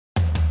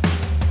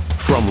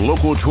From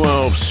Local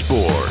 12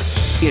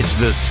 Sports, it's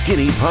the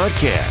Skinny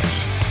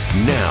Podcast.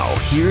 Now,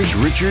 here's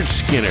Richard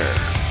Skinner.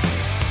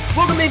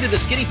 Welcome into the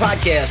Skinny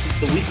Podcast. It's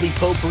the weekly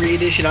potpourri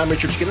edition. I'm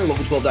Richard Skinner,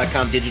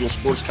 Local12.com digital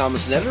sports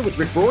columnist and editor with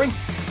Rick Broering.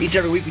 Each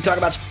every week we talk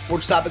about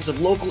sports topics of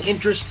local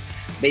interest,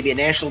 maybe a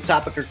national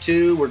topic or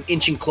two. We're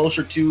inching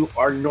closer to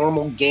our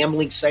normal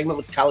gambling segment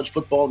with college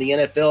football and the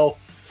NFL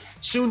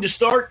soon to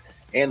start.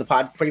 And the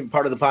part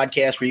of the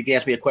podcast where you can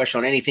ask me a question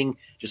on anything.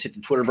 Just hit the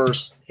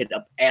Twitterverse, hit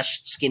up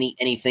Ask Skinny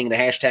Anything, the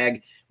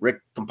hashtag. Rick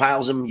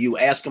compiles them, you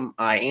ask them,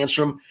 I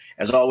answer them.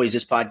 As always,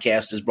 this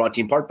podcast is brought to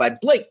you in part by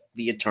Blake,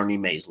 the attorney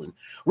Maislin.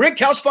 Rick,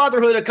 how's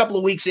fatherhood a couple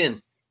of weeks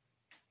in?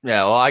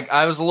 Yeah, well,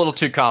 I was a little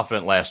too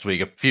confident last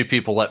week. A few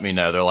people let me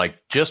know. They're like,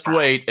 just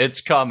wait,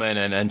 it's coming.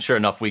 And sure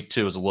enough, week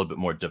 2 is a little bit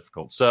more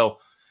difficult. So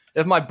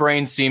if my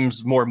brain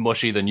seems more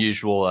mushy than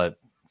usual,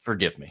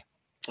 forgive me.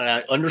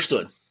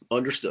 Understood.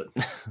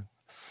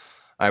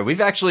 All right,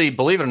 we've actually,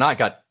 believe it or not,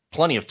 got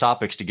plenty of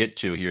topics to get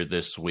to here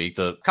this week.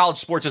 The college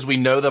sports as we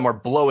know them are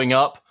blowing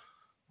up.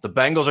 The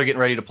Bengals are getting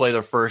ready to play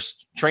their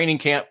first training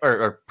camp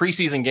or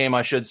preseason game,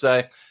 I should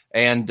say.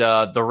 And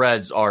the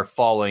Reds are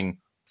falling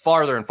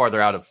farther and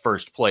farther out of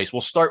first place. We'll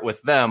start with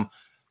them.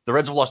 The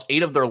Reds have lost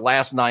 8 of their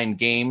last 9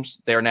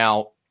 games. They're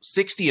now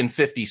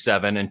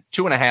 60-57 and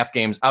 2.5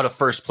 games out of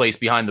first place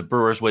behind the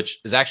Brewers, which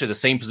is actually the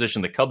same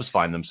position the Cubs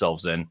find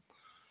themselves in.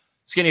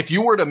 Skinny, if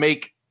you were to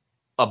make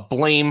a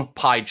blame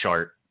pie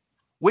chart,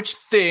 which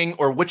thing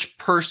or which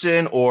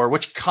person or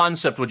which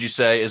concept would you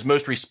say is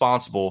most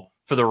responsible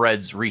for the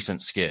Reds'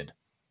 recent skid?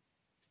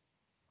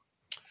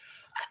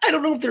 I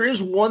don't know if there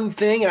is one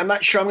thing. I'm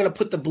not sure I'm going to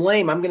put the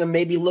blame. I'm going to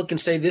maybe look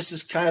and say this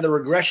is kind of the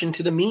regression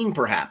to the mean,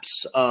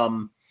 perhaps.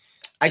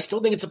 I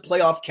still think it's a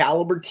playoff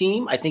caliber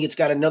team. I think it's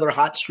got another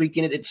hot streak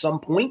in it at some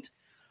point.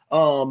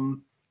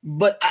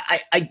 But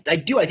I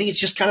think it's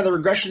just kind of the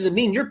regression to the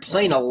mean. You're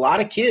playing a lot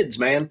of kids,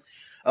 man.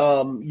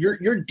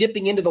 You're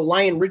dipping into the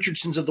Lyon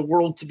Richardsons of the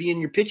world to be in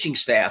your pitching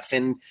staff.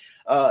 And,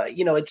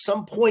 at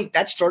some point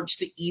that starts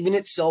to even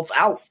itself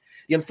out.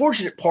 The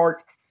unfortunate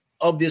part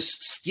of this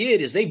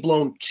skid is they've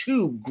blown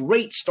 2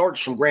 great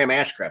starts from Graham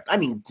Ashcraft. I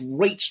mean,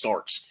 great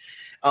starts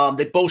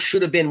that both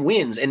should have been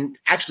wins and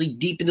actually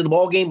deep into the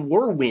ball game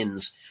were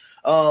wins.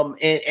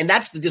 And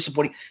that's the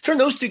disappointing. Turn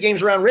those 2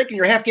 games around, Rick, and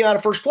you're half game out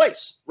of first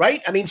place,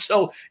 right? I mean,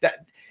 so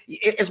that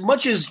as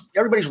much as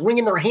everybody's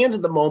wringing their hands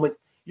at the moment,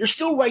 you're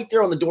still right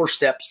there on the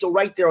doorstep, still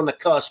right there on the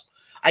cusp.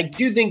 I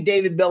do think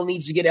David Bell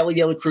needs to get Ellie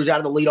De La Cruz out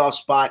of the leadoff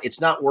spot.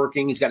 It's not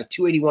working. He's got a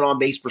 281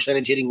 on-base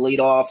percentage hitting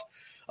leadoff.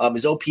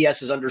 His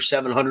OPS is under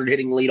 700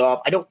 hitting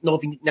leadoff. I don't know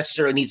if he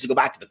necessarily needs to go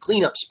back to the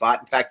cleanup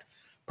spot. In fact,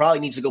 probably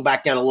needs to go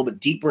back down a little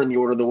bit deeper in the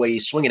order the way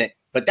he's swinging it.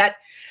 But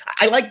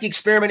I like the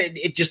experiment.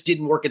 It just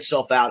didn't work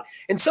itself out.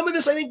 And some of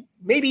this, I think,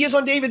 maybe is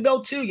on David Bell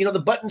too. The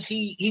buttons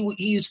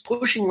he's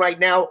pushing right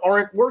now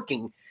aren't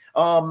working.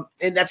 And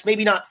that's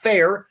maybe not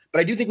fair, but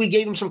I do think we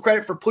gave him some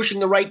credit for pushing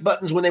the right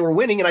buttons when they were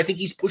winning, and I think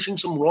he's pushing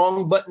some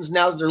wrong buttons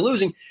now that they're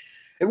losing.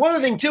 And one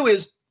other thing, too,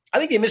 is I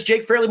think they miss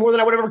Jake Fraley more than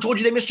I would have ever told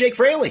you they miss Jake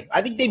Fraley.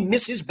 I think they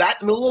miss his bat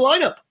in the middle of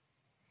the lineup.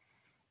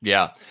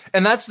 Yeah,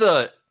 and that's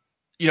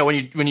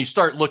when you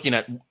start looking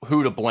at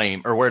who to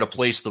blame or where to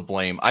place the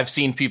blame, I've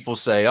seen people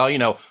say,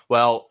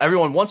 well,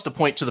 everyone wants to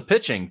point to the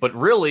pitching, but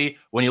really,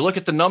 when you look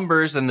at the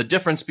numbers and the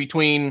difference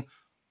between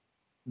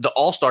the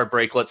All-Star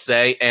break, let's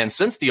say, and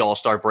since the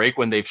All-Star break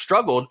when they've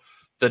struggled,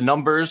 the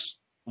numbers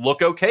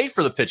look okay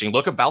for the pitching,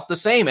 look about the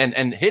same.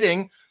 And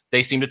hitting,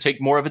 they seem to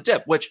take more of a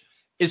dip, which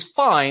is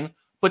fine.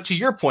 But to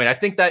your point, I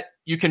think that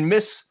you can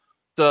miss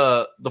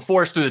the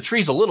forest through the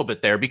trees a little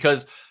bit there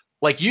because,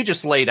 like you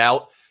just laid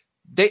out,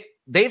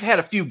 they've had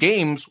a few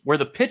games where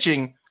the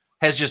pitching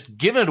has just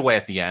given it away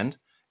at the end.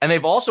 And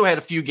they've also had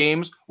a few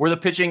games where the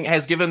pitching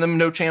has given them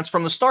no chance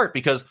from the start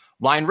because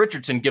Lyon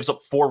Richardson gives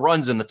up 4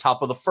 runs in the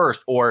top of the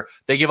first, or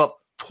they give up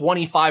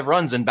 25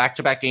 runs in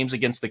back-to-back games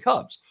against the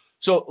Cubs.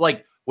 So,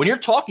 when you're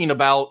talking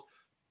about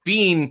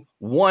being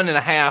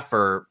 1.5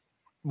 or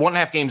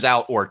 1.5 games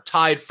out or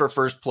tied for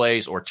first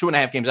place or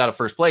 2.5 games out of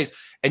first place,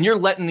 and you're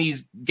letting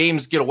these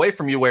games get away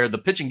from you where the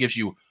pitching gives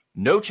you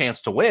no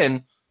chance to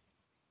win,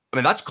 I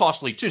mean, that's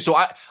costly too. So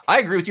I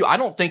agree with you. I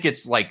don't think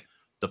it's like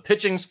the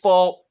pitching's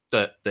fault,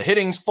 the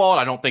hitting's fault.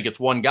 I don't think it's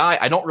one guy.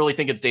 I don't really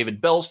think it's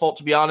David Bell's fault,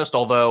 to be honest,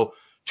 although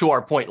to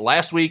our point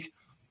last week,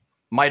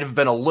 might have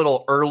been a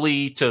little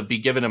early to be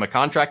giving him a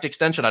contract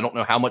extension. I don't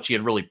know how much he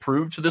had really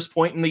proved to this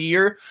point in the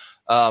year.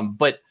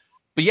 But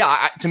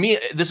yeah, to me,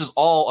 this is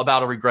all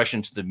about a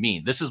regression to the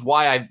mean. This is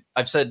why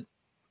I've said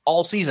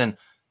all season,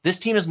 this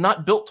team is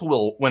not built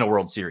to win a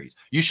World Series.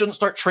 You shouldn't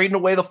start trading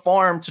away the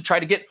farm to try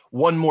to get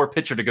one more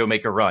pitcher to go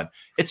make a run.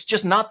 It's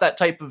just not that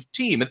type of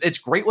team. It's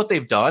great what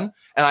they've done,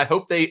 and I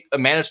hope they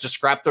manage to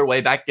scrap their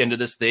way back into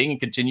this thing and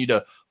continue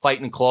to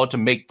fight and claw to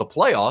make the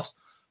playoffs.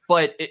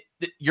 But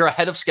you're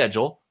ahead of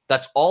schedule.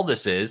 That's all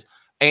this is.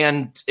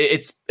 And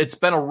it's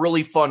been a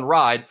really fun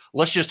ride.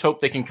 Let's just hope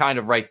they can kind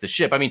of right the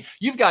ship. I mean,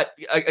 you've got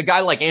a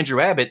guy like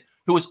Andrew Abbott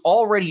who is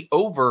already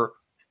over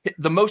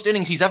the most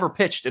innings he's ever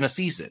pitched in a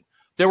season.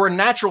 There were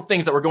natural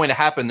things that were going to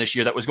happen this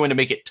year that was going to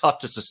make it tough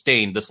to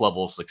sustain this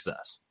level of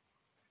success.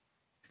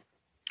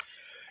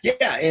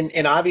 Yeah,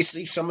 and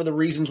obviously some of the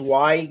reasons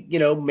why,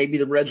 maybe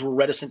the Reds were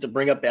reticent to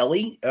bring up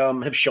Ellie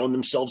have shown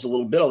themselves a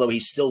little bit, although he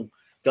still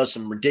does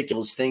some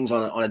ridiculous things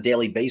on a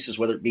daily basis,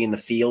 whether it be in the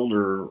field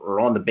or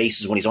on the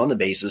bases when he's on the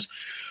bases.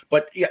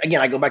 But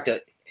again, I go back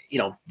to,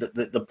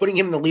 the putting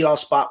him in the leadoff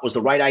spot was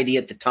the right idea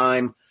at the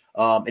time.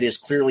 It has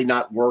clearly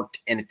not worked.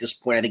 And at this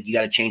point, I think you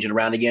got to change it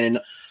around again. And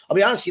I'll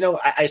be honest,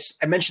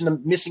 I mentioned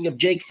the missing of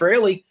Jake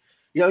Fraley.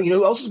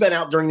 Who else has been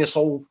out during this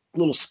whole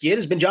little skid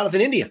has been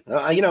Jonathan India.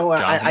 I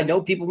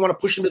know people want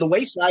to push him to the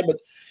wayside, but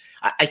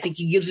I think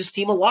he gives his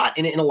team a lot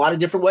in a lot of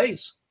different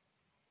ways.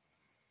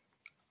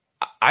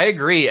 I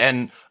agree.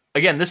 And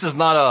again, this is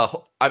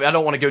not I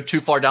don't want to go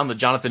too far down the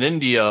Jonathan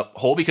India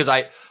hole because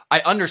I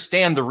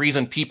understand the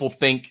reason people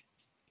think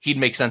he'd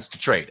make sense to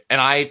trade.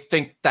 And I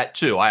think that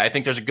too. I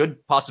think there's a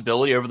good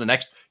possibility over the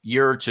next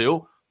year or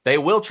two, they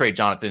will trade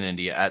Jonathan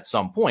India at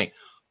some point.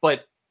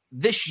 But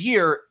this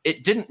year,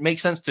 it didn't make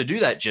sense to do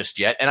that just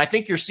yet. And I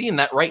think you're seeing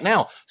that right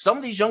now. Some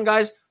of these young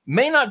guys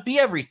may not be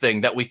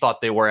everything that we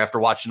thought they were after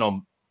watching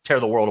them tear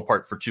the world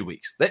apart for 2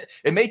 weeks.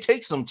 It may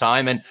take some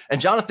time. And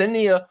Jonathan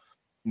India,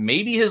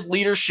 maybe his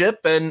leadership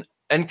and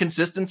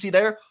consistency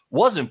there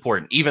was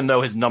important, even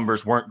though his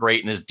numbers weren't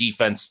great and his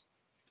defense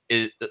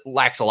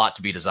lacks a lot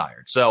to be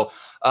desired. So,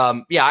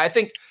 I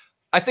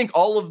think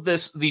all of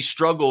these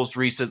struggles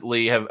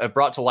recently have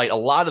brought to light a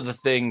lot of the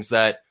things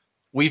that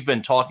we've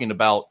been talking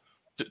about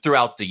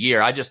throughout the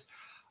year.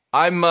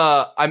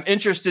 I'm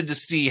interested to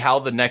see how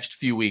the next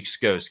few weeks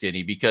go,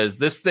 Skinny, because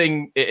this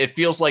thing, it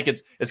feels like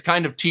it's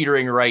kind of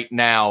teetering right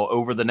now.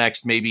 Over the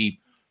next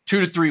maybe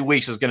 2 to 3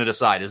 weeks is going to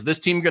decide, is this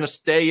team going to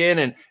stay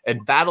in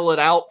and battle it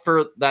out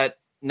for that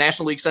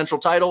National League Central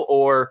title,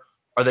 or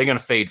are they going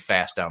to fade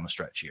fast down the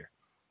stretch here?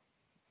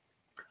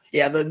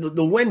 Yeah,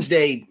 the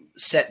Wednesday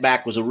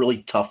setback was a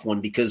really tough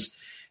one because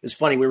it's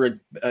funny. We were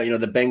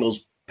the Bengals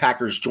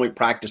Packers joint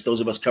practice,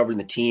 those of us covering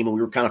the team, and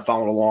we were kind of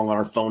following along on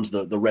our phones,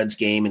 the Reds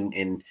game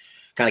and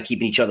kind of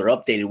keeping each other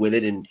updated with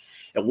it. And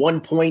at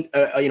one point,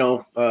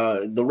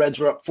 the Reds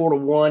were up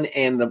 4-1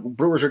 and the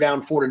Brewers are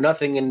down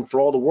 4-0. And for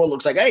all the world,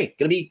 looks like, hey,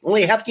 going to be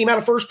only a half game out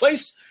of first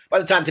place by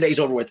the time today's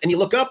over with. And you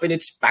look up and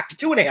it's back to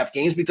 2.5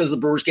 games because the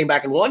Brewers came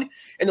back and won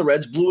and the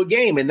Reds blew a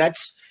game. And that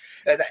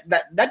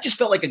just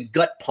felt like a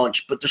gut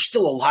punch, but there's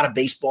still a lot of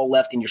baseball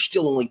left and you're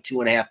still only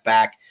 2.5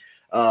 back.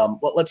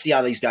 Well, let's see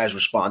how these guys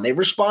respond. They've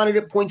responded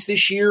at points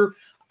this year.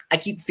 I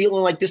keep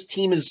feeling like this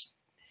team is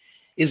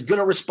going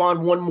to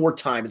respond one more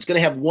time. It's going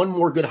to have one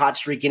more good hot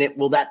streak in it.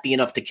 Will that be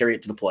enough to carry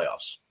it to the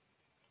playoffs?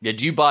 Yeah.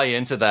 Do you buy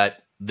into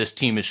that? This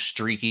team is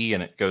streaky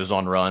and it goes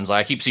on runs.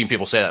 I keep seeing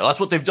people say that. That's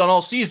what they've done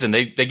all season.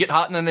 They get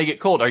hot and then they get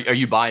cold. Are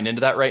you buying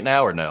into that right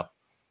now or no?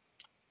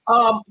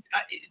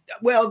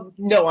 Well,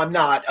 no, I'm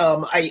not.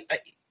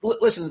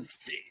 Listen.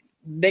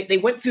 They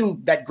went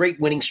through that great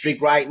winning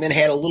streak, right, and then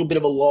had a little bit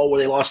of a lull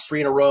where they lost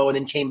 3 in a row and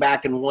then came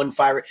back and won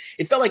 5.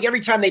 It felt like every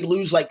time they'd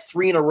lose like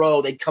 3 in a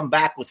row, they'd come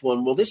back with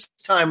one. Well, this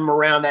time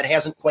around, that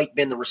hasn't quite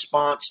been the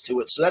response to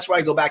it. So that's why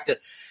I go back to,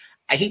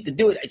 I hate to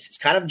do it. It's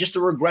kind of just a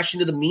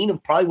regression to the mean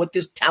of probably what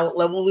this talent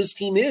level of this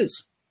team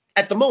is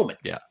at the moment.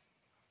 Yeah.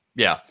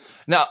 Yeah.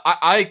 Now,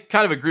 I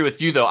kind of agree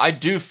with you, though. I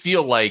do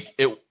feel like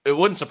it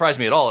wouldn't surprise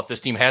me at all if this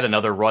team had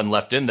another run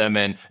left in them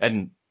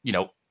and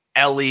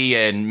Ellie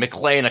and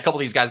McClain, a couple of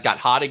these guys got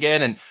hot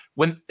again. And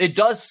when it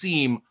does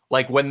seem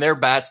like when their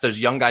bats, those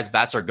young guys'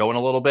 bats are going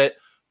a little bit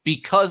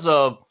because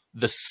of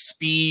the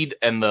speed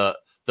and the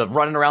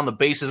running around the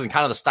bases and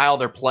kind of the style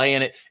they're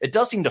playing, it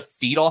does seem to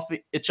feed off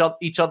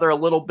each other a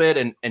little bit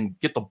and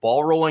get the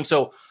ball rolling.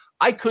 So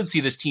I could see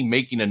this team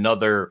making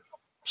another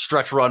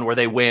stretch run where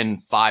they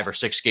win 5 or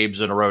 6 games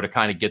in a row to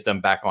kind of get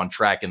them back on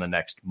track in the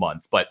next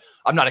month. But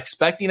I'm not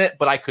expecting it,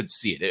 but I could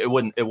see it. It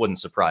wouldn't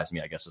surprise me,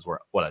 I guess is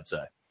what I'd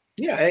say.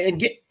 Yeah, and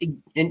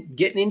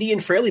getting Indy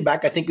and Fraley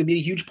back, I think, would be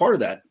a huge part of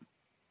that.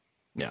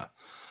 Yeah.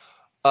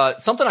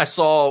 Something I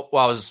saw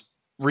while I was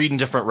reading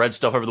different Red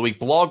stuff over the week,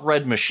 Blog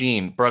Red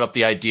Machine brought up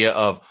the idea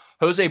of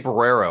Jose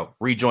Barrero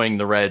rejoining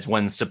the Reds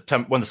when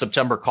the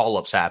September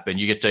call-ups happen.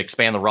 You get to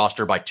expand the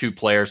roster by 2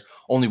 players.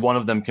 Only one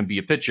of them can be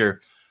a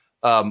pitcher.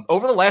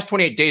 Over the last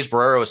 28 days,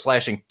 Barrero is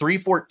slashing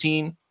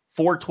 .314,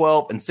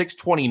 .412, and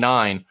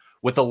 .629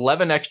 with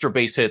 11 extra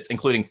base hits,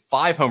 including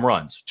 5 home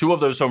runs. 2 of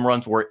those home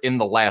runs were in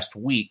the last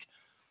week.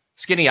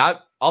 Skinny,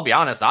 I'll be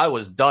honest, I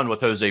was done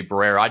with Jose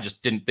Barrero. I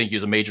just didn't think he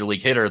was a major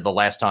league hitter the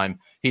last time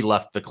he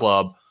left the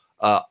club.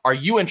 Are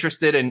you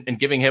interested in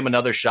giving him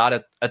another shot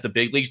at the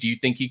big leagues? Do you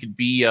think he could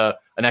be an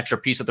extra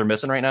piece that they're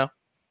missing right now?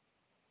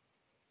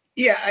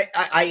 Yeah,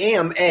 I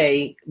am,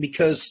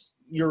 because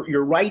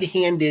your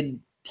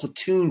right-handed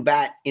platoon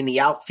bat in the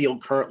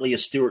outfield currently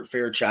is Stuart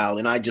Fairchild,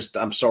 and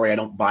I'm sorry, I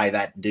don't buy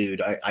that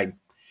dude.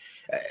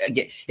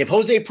 Again, if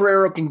Jose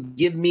Barrero can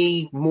give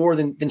me more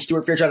than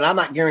Stuart Fairchild, and I'm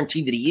not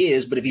guaranteed that he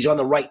is, but if he's on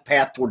the right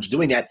path towards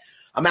doing that,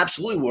 I'm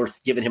absolutely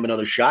worth giving him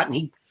another shot.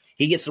 And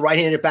he gets the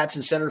right-handed at bats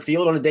in center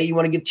field on a day you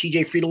want to give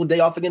TJ Friedl a day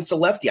off against a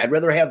lefty. I'd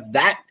rather have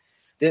that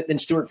than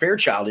Stuart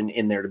Fairchild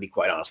in there, to be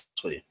quite honest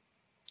with you.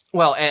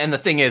 Well, and the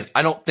thing is,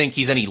 I don't think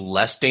he's any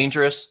less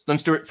dangerous than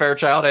Stuart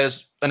Fairchild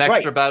as an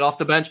extra bat off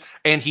the bench.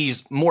 And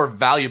he's more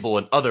valuable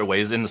in other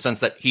ways in the sense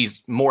that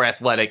he's more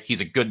athletic.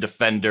 He's a good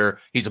defender.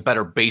 He's a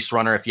better base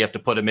runner if you have to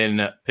put him in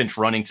a pinch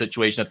running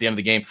situation at the end of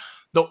the game.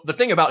 The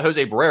thing about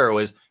Jose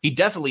Barrero is he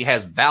definitely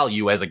has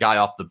value as a guy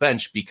off the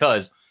bench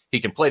because he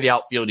can play the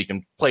outfield. He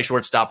can play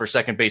shortstop or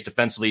second base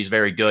defensively. He's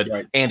very good.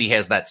 Right. And he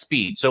has that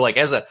speed. So like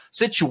as a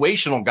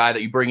situational guy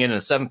that you bring in a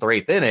 7th or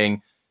 8th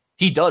inning,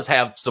 he does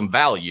have some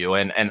value,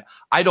 and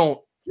I don't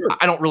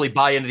really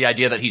buy into the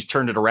idea that he's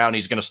turned it around.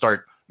 He's going to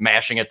start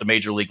mashing at the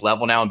major league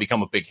level now and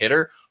become a big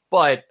hitter.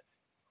 But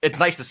it's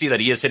nice to see that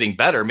he is hitting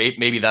better.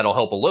 Maybe that'll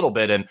help a little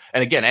bit. And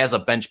again, as a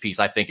bench piece,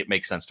 I think it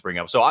makes sense to bring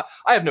up. So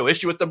I have no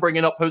issue with them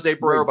bringing up Jose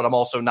Barrero, but I'm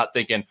also not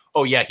thinking,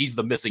 oh yeah, he's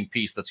the missing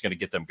piece that's going to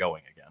get them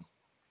going again.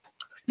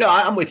 No,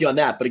 I'm with you on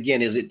that. But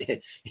again, is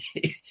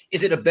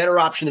it a better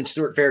option than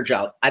Stuart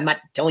Fairchild? I'm not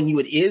telling you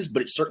it is,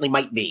 but it certainly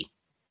might be.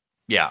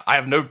 Yeah, I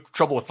have no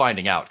trouble with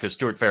finding out because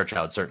Stuart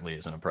Fairchild certainly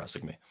isn't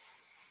impressing me.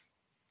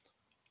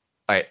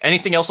 All right,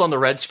 anything else on the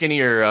Reds, Skinny,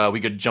 or we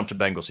could jump to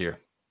Bengals here?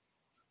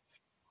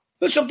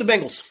 Let's jump to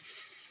Bengals.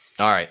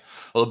 All right.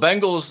 Well, the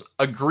Bengals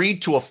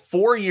agreed to a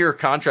 4-year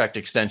contract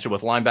extension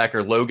with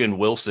linebacker Logan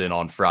Wilson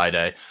on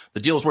Friday.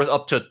 The deal is worth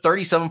up to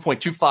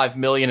 $37.25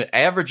 million. It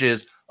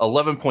averages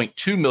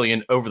 $11.2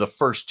 million over the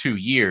first 2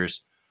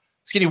 years.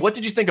 Skinny, what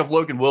did you think of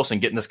Logan Wilson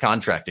getting this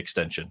contract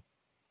extension?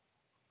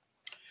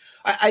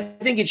 I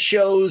think it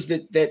shows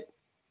that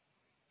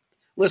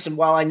listen,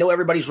 while I know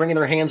everybody's wringing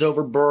their hands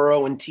over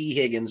Burrow and T.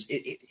 Higgins,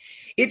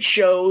 it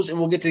shows, and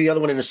we'll get to the other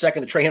one in a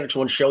second, the Trey Hendricks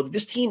one show, that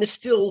this team is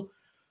still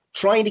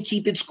trying to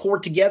keep its core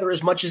together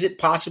as much as it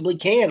possibly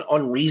can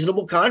on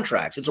reasonable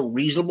contracts. It's a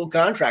reasonable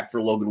contract for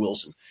Logan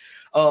Wilson.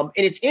 And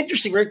it's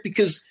interesting, Rick,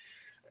 because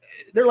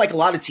they're like a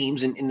lot of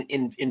teams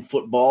in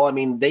football. I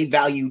mean, they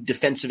value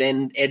defensive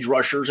end edge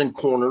rushers and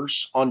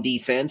corners on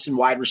defense and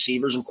wide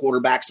receivers and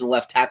quarterbacks and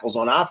left tackles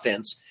on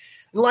offense.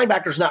 And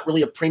linebacker is not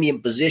really a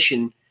premium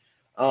position.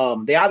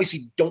 They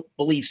obviously don't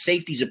believe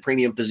safety is a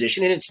premium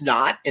position, and it's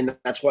not. And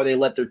that's why they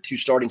let their 2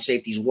 starting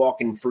safeties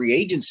walk in free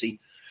agency.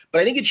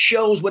 But I think it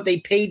shows what they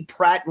paid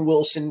Pratt and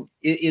Wilson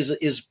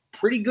is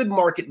pretty good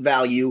market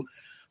value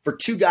for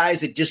 2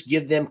 guys that just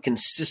give them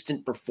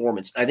consistent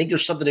performance. I think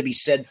there's something to be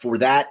said for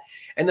that.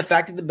 And the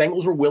fact that the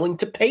Bengals were willing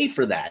to pay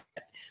for that.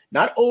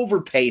 Not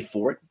overpay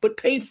for it, but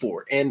pay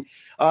for it. And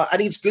I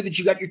think it's good that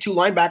you got your 2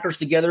 linebackers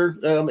together,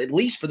 at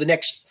least for the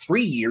next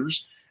 3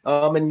 years.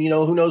 And,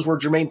 who knows where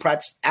Jermaine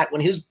Pratt's at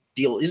when his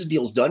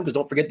deal's done, because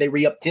don't forget they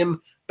re-upped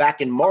him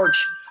back in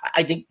March.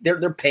 I think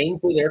they're paying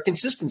for their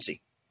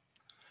consistency.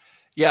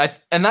 Yeah,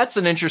 and that's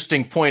an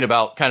interesting point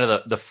about kind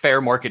of the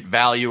fair market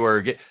value,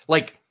 or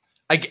like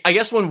I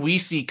guess when we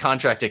see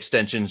contract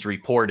extensions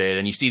reported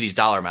and you see these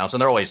dollar amounts,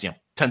 and they're always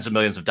tens of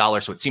millions of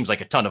dollars, so it seems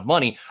like a ton of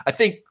money. I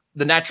think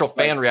the natural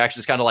fan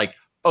reaction is kind of like,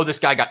 oh, this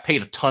guy got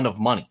paid a ton of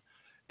money.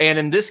 And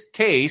in this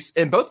case,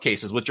 in both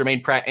cases with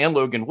Jermaine Pratt and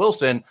Logan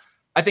Wilson,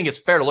 I think it's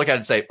fair to look at it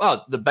and say,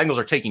 oh, the Bengals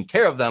are taking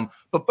care of them,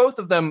 but both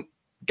of them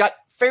got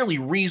fairly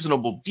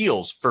reasonable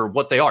deals for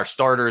what they are,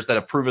 starters that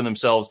have proven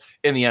themselves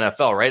in the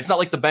NFL, right? It's not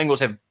like the Bengals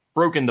have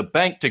broken the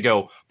bank to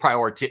go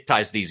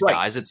prioritize these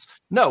guys. It's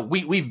no,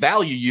 we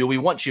value you. We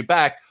want you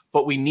back,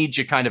 but we need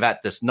you kind of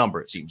at this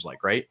number, it seems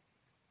like, right?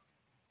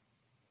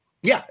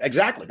 Yeah,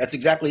 exactly. That's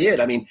exactly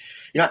it. I mean,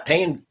 you're not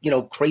paying,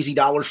 crazy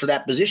dollars for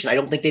that position. I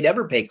don't think they'd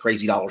ever pay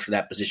crazy dollars for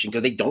that position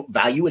because they don't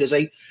value it as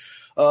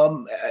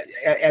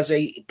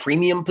a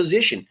premium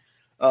position.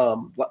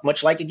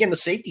 Much like, again, the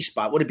safety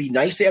spot. Would it be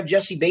nice to have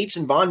Jesse Bates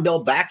and Von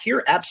Bell back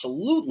here?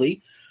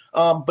 Absolutely.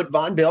 But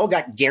Von Bell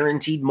got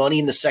guaranteed money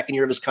in the second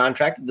year of his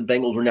contract that the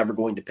Bengals were never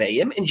going to pay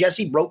him. And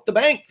Jesse broke the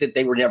bank that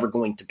they were never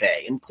going to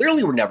pay and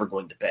clearly were never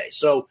going to pay.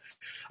 So,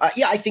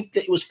 I think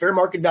that it was fair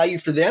market value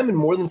for them and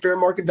more than fair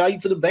market value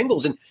for the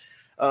Bengals. And,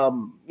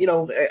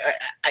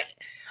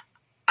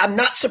 I'm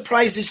not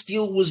surprised this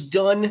deal was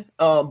done,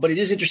 but it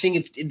is interesting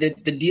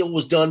that the deal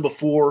was done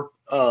before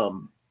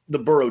the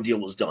Burrow deal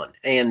was done.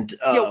 And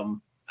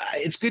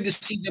it's good to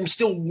see them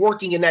still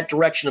working in that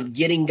direction of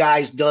getting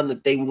guys done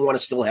that they want to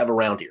still have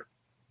around here.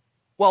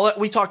 Well,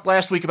 we talked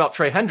last week about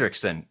Trey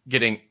Hendrickson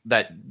getting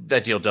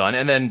that deal done.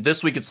 And then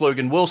this week it's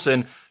Logan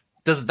Wilson.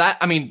 What does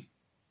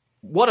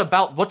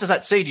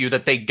that say to you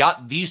that they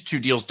got these 2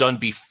 deals done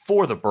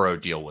before the Burrow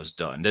deal was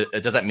done?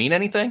 Does that mean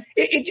anything?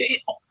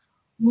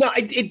 No,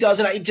 it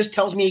doesn't. It just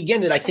tells me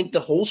again that I think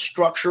the whole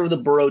structure of the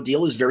Burrow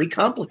deal is very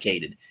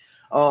complicated,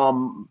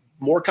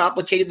 more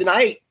complicated than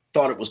I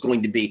thought it was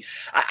going to be.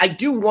 I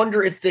do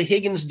wonder if the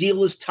Higgins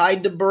deal is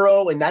tied to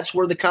Burrow, and that's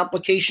where the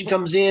complication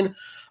comes in.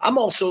 I'm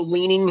also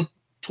leaning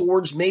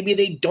towards maybe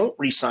they don't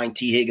re-sign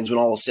T. Higgins when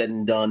all is said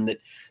and done, that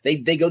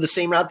they go the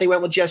same route they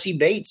went with Jesse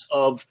Bates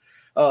of,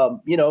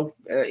 you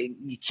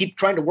keep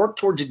trying to work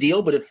towards a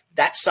deal, but if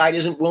that side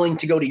isn't willing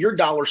to go to your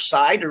dollar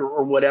side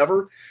or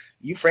whatever,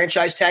 you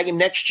franchise tag him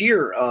next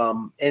year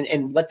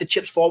and let the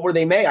chips fall where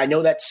they may. I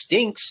know that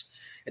stinks.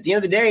 At the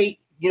end of the day,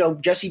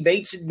 Jesse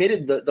Bates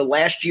admitted the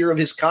last year of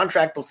his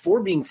contract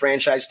before being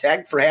franchise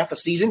tagged for half a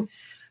season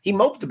he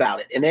moped about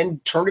it and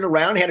then turned it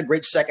around, had a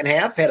great second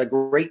half, had a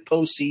great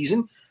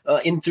postseason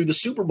in through the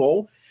Super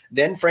Bowl.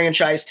 Then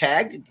franchise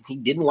tagged. He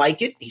didn't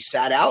like it. He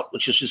sat out,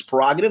 which is his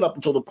prerogative up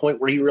until the point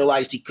where he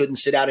realized he couldn't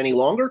sit out any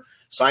longer,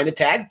 signed the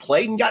tag,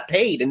 played, and got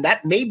paid. And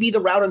that may be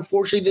the route,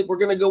 unfortunately, that we're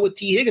going to go with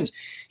T. Higgins.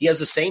 He has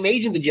the same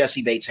agent that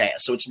Jesse Bates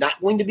has, so it's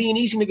not going to be an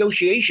easy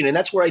negotiation. And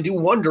that's where I do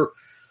wonder,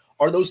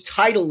 are those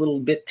tied a little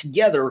bit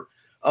together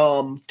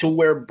to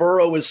where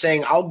Burrow is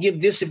saying, I'll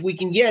give this if we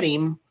can get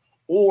him,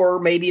 or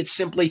maybe it's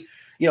simply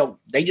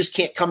 – they just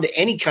can't come to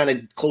any kind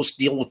of close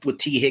deal with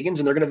T. Higgins,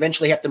 and they're going to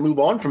eventually have to move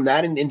on from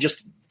that and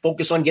just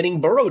focus on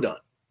getting Burrow done.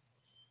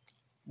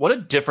 What a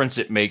difference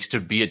it makes to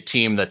be a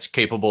team that's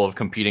capable of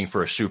competing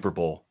for a Super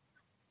Bowl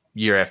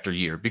year after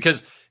year.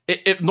 Because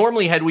if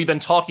normally had we been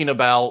talking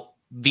about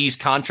these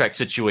contract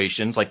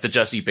situations like the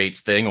Jesse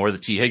Bates thing or the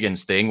T.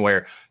 Higgins thing,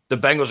 where the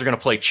Bengals are going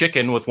to play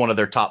chicken with one of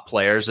their top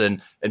players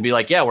and be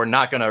like, yeah, we're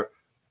not going to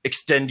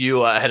extend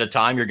you ahead of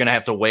time. You're going to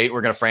have to wait. We're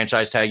going to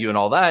franchise tag you and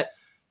all that.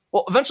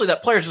 Well, eventually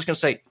that player is just going to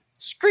say,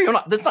 screw you,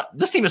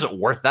 this team isn't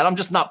worth that. I'm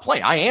just not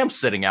playing. I am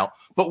sitting out.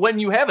 But when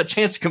you have a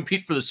chance to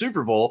compete for the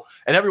Super Bowl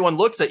and everyone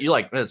looks at you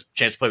like, that's a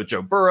chance to play with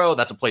Joe Burrow,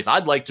 that's a place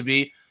I'd like to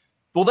be.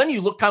 Well, then you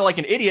look kind of like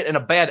an idiot and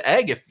a bad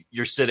egg if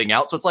you're sitting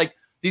out. So it's like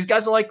these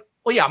guys are like,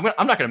 well, yeah,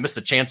 I'm not going to miss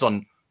the chance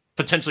on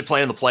potentially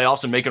playing in the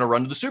playoffs and making a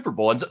run to the Super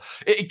Bowl. And so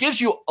it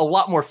gives you a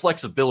lot more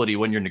flexibility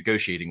when you're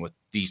negotiating with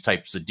these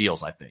types of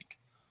deals, I think.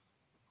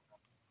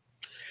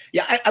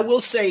 Yeah, I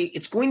will say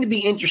it's going to be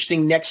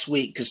interesting next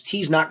week because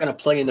T's not going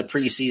to play in the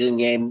preseason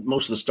game.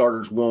 Most of the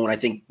starters won't. I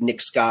think Nick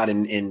Scott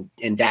and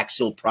Dax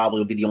Hill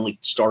probably will be the only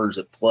starters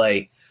that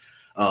play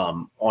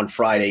on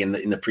Friday in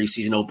the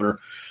preseason opener.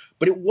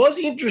 But it was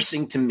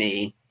interesting to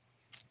me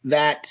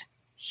that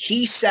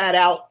he sat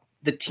out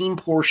the team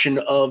portion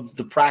of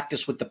the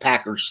practice with the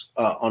Packers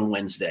on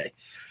Wednesday.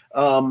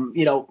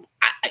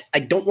 I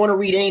don't want to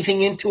read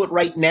anything into it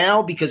right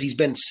now because he's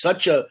been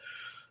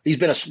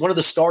one of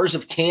the stars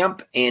of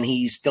camp, and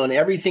he's done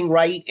everything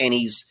right, and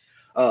he's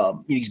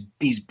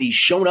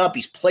shown up.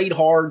 He's played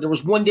hard. There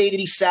was one day that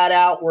he sat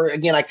out where,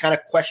 again, I kind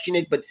of question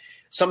it, but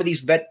some of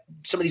these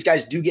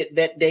guys do get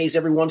vet days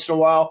every once in a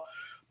while.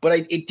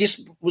 But it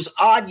just was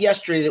odd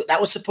yesterday that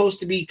was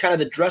supposed to be kind of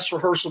the dress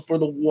rehearsal for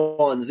the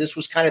ones. This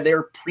was kind of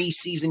their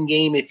preseason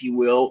game, if you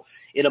will,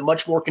 in a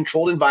much more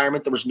controlled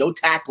environment. There was no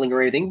tackling or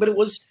anything, but it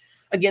was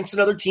against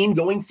another team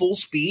going full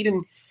speed,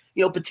 and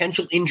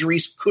potential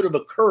injuries could have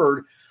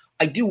occurred.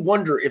 I do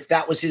wonder if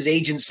that was his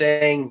agent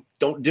saying,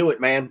 don't do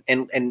it, man.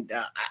 And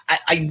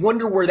I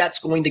wonder where that's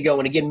going to go.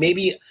 And again,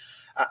 maybe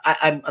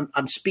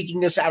I'm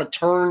speaking this out of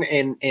turn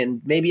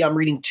and maybe I'm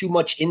reading too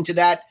much into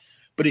that,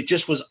 but it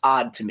just was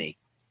odd to me.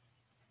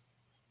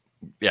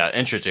 Yeah,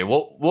 interesting.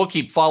 We'll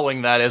keep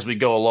following that as we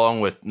go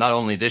along with not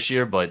only this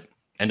year, but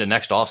into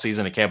next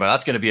offseason at camp.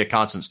 That's going to be a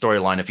constant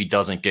storyline if he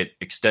doesn't get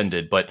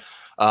extended. But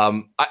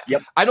I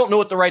don't know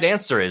what the right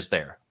answer is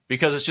there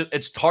because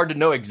it's hard to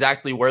know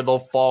exactly where they'll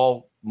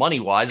fall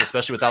money-wise,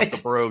 especially without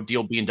the Burrow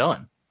deal being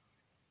done.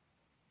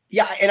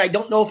 Yeah, and I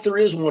don't know if there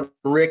is one,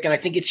 Rick, and I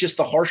think it's just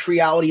the harsh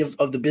reality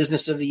of the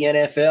business of the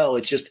NFL.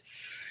 It's just,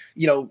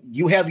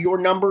 you have your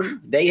number,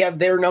 they have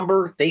their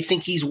number. They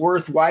think he's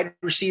worth wide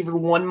receiver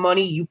one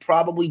money. You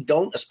probably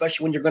don't,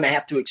 especially when you're going to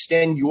have to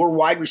extend your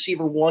wide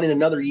receiver one in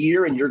another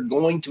year, and you're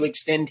going to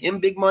extend him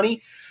big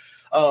money.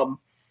 I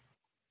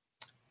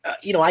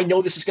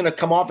know this is going to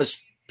come off as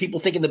people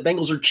thinking the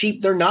Bengals are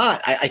cheap. They're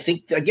not. I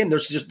think, again,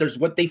 there's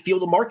what they feel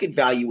the market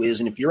value is.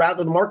 And if you're out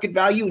of the market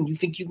value and you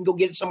think you can go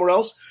get it somewhere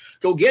else,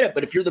 go get it.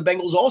 But if you're the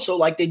Bengals also,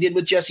 like they did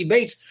with Jesse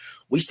Bates,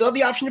 we still have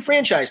the option to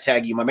franchise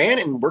tag you, my man,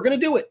 and we're going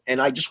to do it.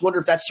 And I just wonder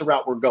if that's the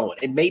route we're going.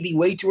 It may be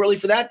way too early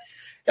for that.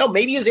 Hell,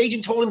 maybe his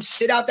agent told him,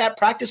 sit out that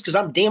practice because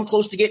I'm damn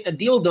close to getting a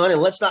deal done,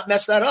 and let's not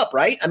mess that up,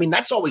 right? I mean,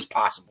 that's always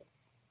possible.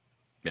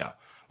 Yeah.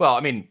 Well,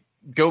 I mean,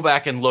 go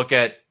back and look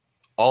at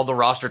all the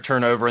roster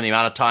turnover and the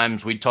amount of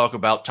times we talk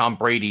about Tom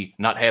Brady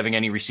not having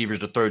any receivers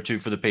to throw to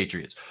for the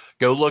Patriots.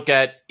 Go look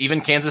at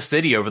even Kansas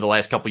City over the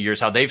last couple of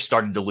years, how they've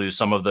started to lose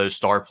some of those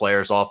star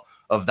players off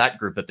of that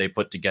group that they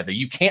put together.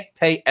 You can't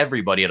pay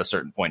everybody at a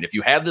certain point. If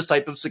you have this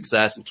type of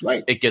success, that's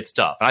right, it gets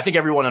tough. And I think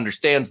everyone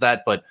understands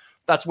that, but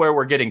that's where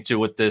we're getting to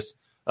with this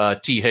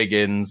T.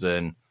 Higgins,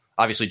 and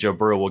obviously Joe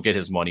Burrow will get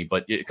his money,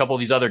 but a couple of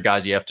these other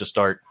guys, you have to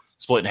start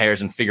splitting hairs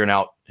and figuring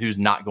out who's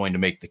not going to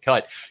make the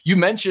cut. You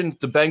mentioned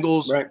the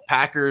Bengals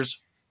Packers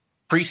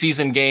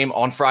preseason game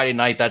on Friday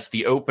night. That's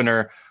the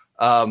opener.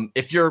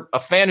 If you're a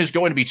fan who's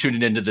going to be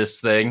tuning into this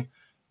thing,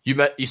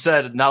 you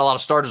said not a lot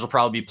of starters will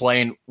probably be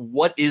playing.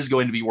 What is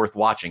going to be worth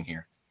watching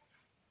here?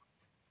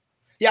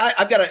 Yeah,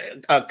 I've got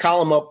a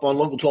column up on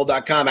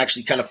local12.com,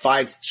 actually kind of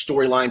 5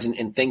 storylines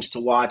and things to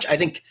watch. I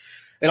think,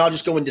 and I'll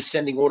just go in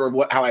descending order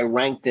of how I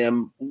rank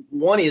them.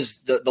 One is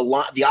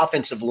the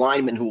offensive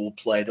linemen who will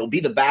play. They'll be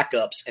the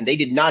backups, and they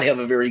did not have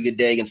a very good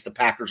day against the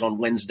Packers on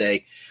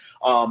Wednesday.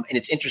 And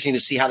it's interesting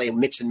to see how they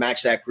mix and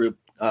match that group.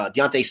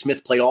 Deontay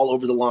Smith played all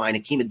over the line.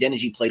 Hakeem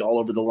Adeniji played all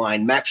over the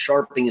line. Max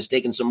Sharping has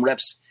taken some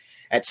reps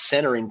at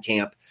center in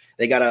camp.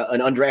 They got an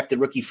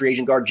undrafted rookie free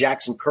agent guard,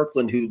 Jackson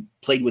Kirkland, who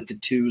played with the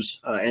twos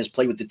and has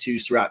played with the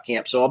twos throughout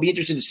camp. So I'll be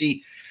interested to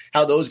see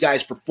how those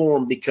guys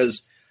perform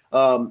because,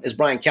 as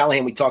Brian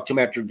Callahan, we talked to him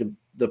after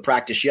the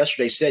practice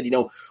yesterday, said,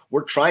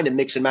 we're trying to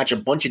mix and match a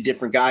bunch of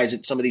different guys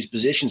at some of these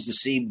positions to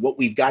see what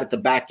we've got at the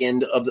back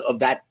end of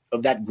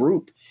that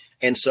group.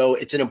 And so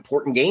it's an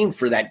important game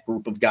for that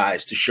group of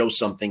guys to show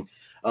something.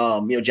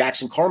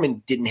 Jackson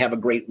Carman didn't have a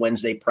great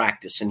Wednesday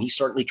practice, and he's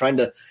certainly trying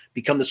to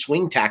become the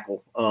swing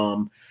tackle.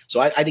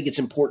 So I think it's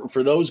important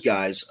for those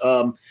guys.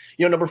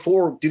 Number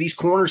 4, do these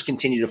corners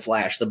continue to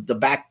flash?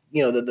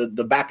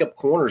 The backup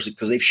corners,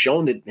 because they've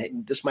shown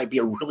that this might be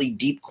a really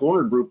deep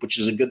corner group, which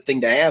is a good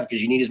thing to have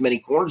because you need as many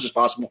corners as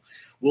possible.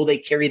 Will they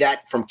carry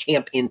that from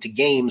camp into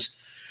games?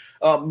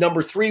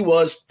 Number 3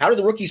 was, how do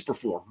the rookies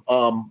perform?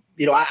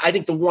 I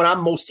think the one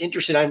I'm most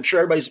interested in, I'm sure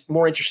everybody's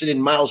more interested in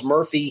Miles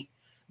Murphy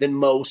than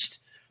most,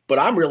 but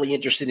I'm really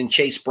interested in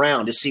Chase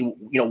Brown to see,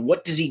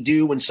 what does he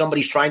do when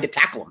somebody's trying to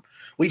tackle him?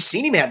 We've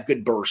seen him have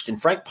good bursts,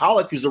 and Frank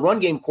Pollock, who's the run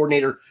game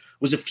coordinator,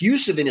 was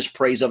effusive in his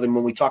praise of him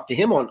when we talked to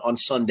him on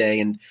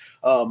Sunday. And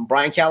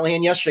Brian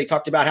Callahan yesterday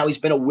talked about how he's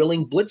been a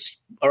willing blitz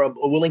or a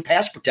willing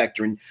pass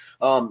protector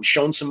and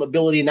shown some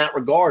ability in that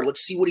regard.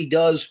 Let's see what he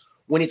does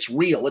when it's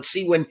real. Let's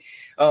see when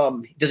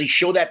does he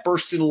show that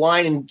burst through the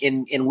line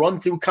and run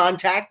through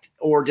contact,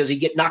 or does he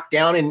get knocked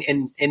down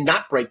and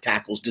not break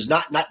tackles? Does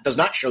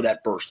not show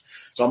that burst.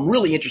 So I'm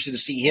really interested to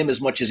see him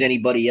as much as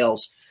anybody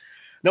else.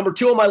 Number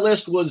 2 on my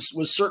list was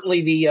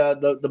certainly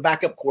the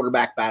backup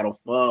quarterback battle.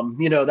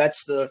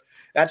 That's the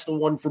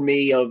one for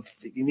me. Of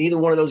neither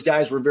one of those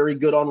guys were very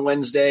good on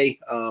Wednesday.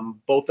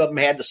 Both of them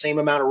had the same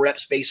amount of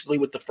reps basically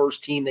with the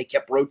first team. They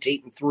kept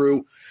rotating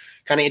through.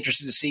 Kind of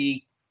interested to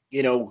see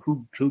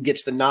who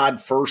gets the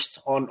nod first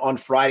on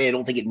Friday. I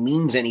don't think it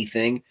means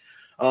anything,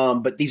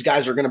 but these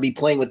guys are going to be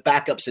playing with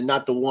backups and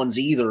not the ones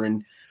either.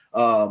 And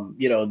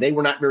they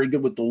were not very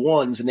good with the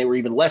ones, and they were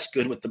even less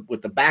good with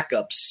the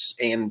backups.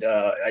 And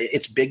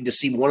it's big to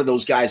see one of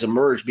those guys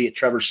emerge, be it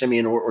Trevor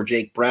Siemian or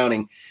Jake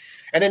Browning.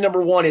 And then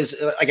number 1 is,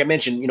 like I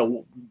mentioned,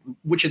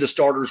 which of the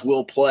starters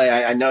will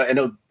play. I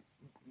know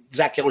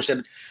Zach Taylor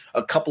said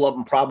a couple of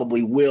them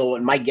probably will,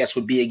 and my guess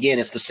would be, again,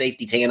 it's the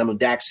safety tandem of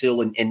Dax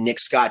Hill and Nick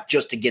Scott,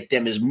 just to get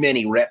them as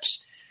many reps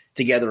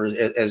together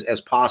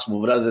as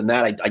possible. But other than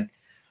that,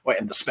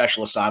 and the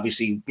specialists,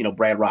 obviously,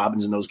 Brad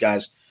Robbins and those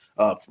guys,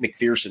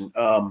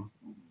 McPherson,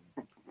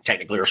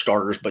 technically are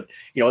starters. But,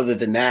 other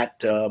than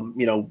that,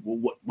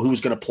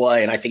 who's going to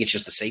play? And I think it's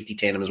just the safety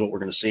tandem is what we're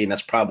going to see, and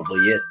that's probably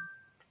it.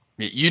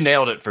 You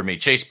nailed it for me.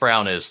 Chase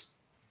Brown is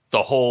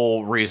the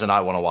whole reason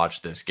I want to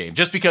watch this game,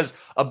 just because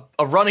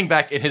a running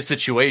back in his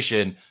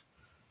situation,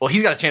 well,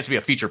 he's got a chance to be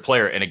a feature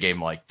player in a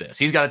game like this.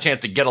 He's got a chance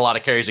to get a lot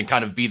of carries and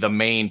kind of be the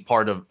main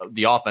part of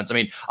the offense. I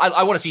mean,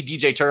 I want to see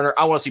DJ Turner.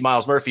 I want to see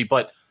Miles Murphy,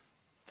 but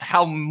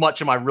how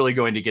much am I really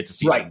going to get to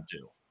see them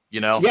do?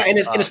 Yeah. And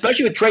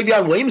especially with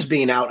Travion Williams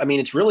being out. I mean,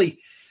 it's really,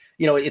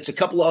 it's a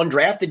couple of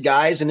undrafted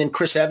guys and then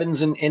Chris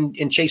Evans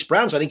and Chase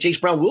Brown. So I think Chase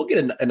Brown will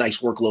get a nice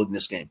workload in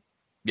this game.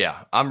 Yeah,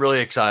 I'm really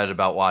excited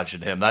about watching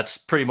him. That's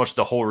pretty much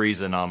the whole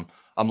reason I'm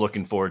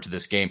looking forward to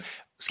this game.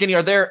 Skinny,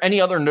 are there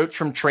any other notes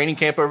from training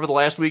camp over the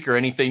last week or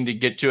anything to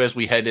get to as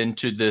we head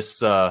into this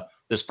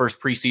first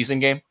preseason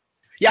game?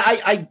 Yeah,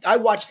 I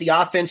watched the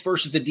offense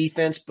versus the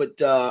defense,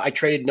 but I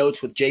traded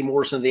notes with Jay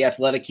Morrison of The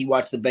Athletic. He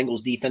watched the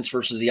Bengals defense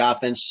versus the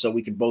offense, so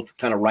we could both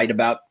kind of write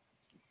about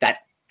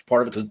that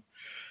part of it,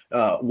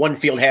 because one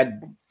field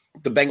had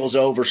the Bengals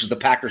O versus the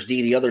Packers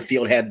D. The other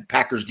field had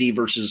Packers D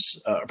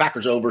versus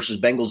Packers O versus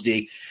Bengals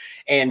D.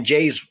 And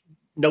Jay's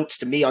notes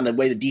to me on the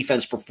way the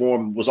defense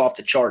performed was off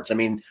the charts. I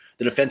mean,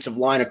 the defensive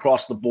line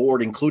across the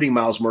board, including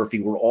Miles Murphy,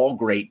 were all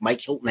great.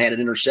 Mike Hilton had an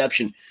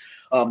interception.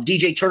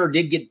 DJ Turner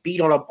did get beat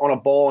on a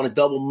ball on a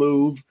double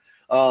move.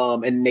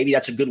 And maybe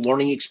that's a good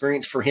learning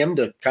experience for him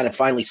to kind of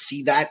finally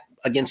see that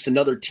against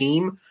another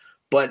team.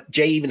 But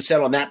Jay even said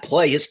on that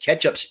play, his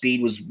catch-up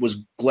speed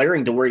was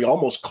glaring to where he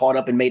almost caught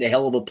up and made a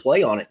hell of a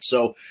play on it.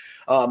 So,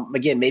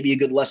 again, maybe a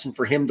good lesson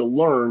for him to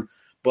learn.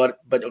 But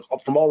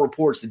from all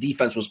reports, the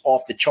defense was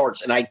off the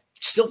charts. And I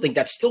still think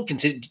that still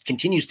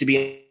continues to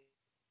be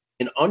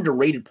an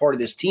underrated part of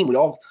this team. We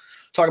all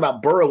talk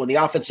about Burrow and the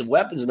offensive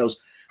weapons and those.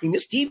 I mean,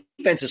 this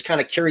defense has kind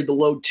of carried the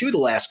load too the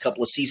last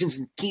couple of seasons,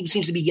 and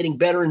seems to be getting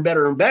better and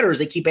better and better as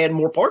they keep adding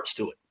more parts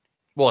to it.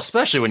 Well,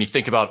 especially when you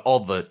think about all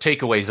the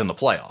takeaways in the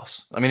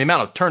playoffs. I mean, the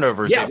amount of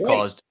turnovers they've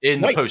caused in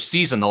the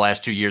postseason the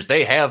last 2 years,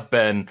 they have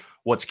been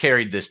what's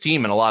carried this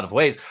team in a lot of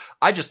ways.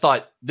 I just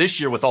thought this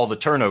year with all the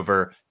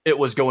turnover, it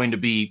was going to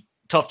be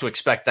tough to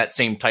expect that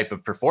same type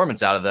of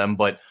performance out of them.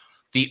 But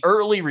the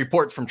early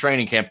reports from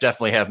training camp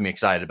definitely have me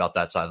excited about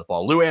that side of the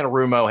ball. Lou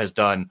Anarumo has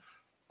done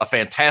a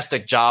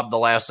fantastic job the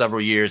last several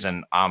years,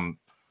 and I'm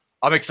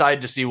excited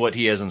to see what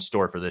he has in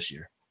store for this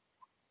year.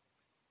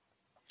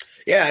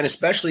 Yeah, and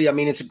especially, I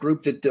mean, it's a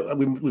group that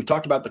we've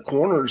talked about the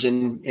corners,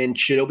 and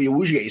Chidobe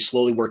Awuzie is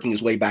slowly working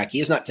his way back. He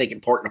has not taken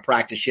part in a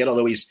practice yet,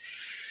 although he's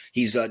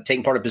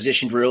taking part of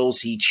position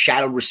drills. He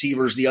shadowed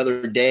receivers the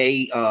other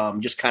day,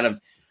 just kind of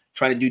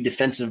trying to do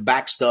defensive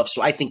back stuff.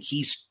 So I think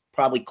he's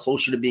probably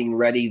closer to being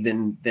ready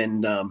than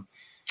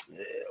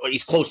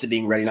he's close to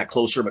being ready, not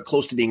closer, but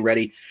close to being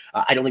ready.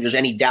 I don't think there's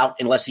any doubt,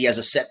 unless he has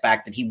a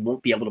setback, that he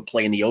won't be able to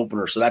play in the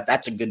opener. So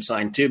that's a good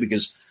sign too,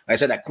 because like I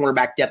said, that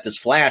cornerback depth is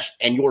flash,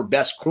 and your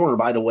best corner,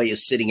 by the way,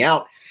 is sitting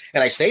out.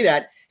 And I say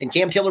that, and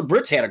Cam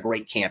Taylor-Britt's had a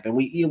great camp, and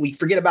we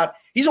forget about,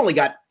 he's only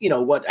got,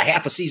 a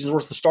half a season's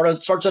worth of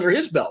starts under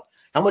his belt.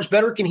 How much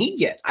better can he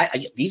get?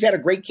 He's had a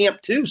great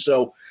camp too.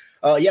 So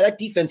that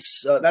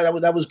defense,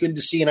 that was good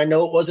to see. And I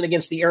know it wasn't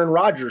against the Aaron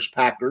Rodgers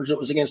Packers. It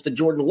was against the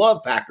Jordan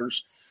Love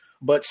Packers,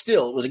 but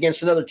still it was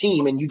against another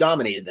team and you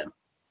dominated them.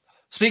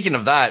 Speaking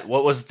of that,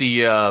 what was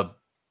the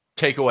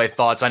takeaway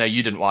thoughts? I know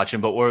you didn't watch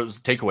him, but what was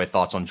the takeaway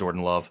thoughts on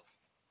Jordan Love?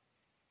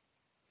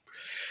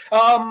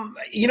 I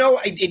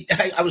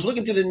was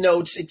looking through the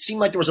notes. It seemed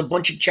like there was a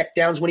bunch of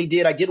checkdowns when he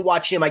did. I did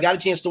watch him. I got a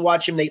chance to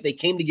watch him. They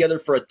came together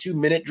for a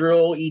 2-minute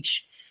drill.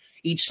 Each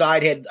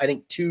side had, I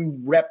think,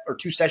 2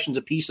 sessions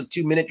apiece of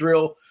 2-minute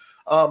drill.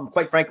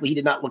 Quite frankly, he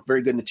did not look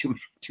very good in the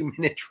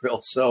 2-minute drill.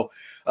 So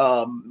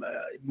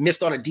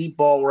missed on a deep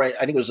ball where I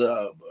think it was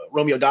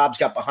Romeo Doubs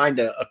got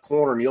behind a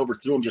corner and he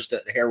overthrew him just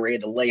a hair where he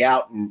had to lay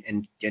out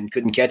and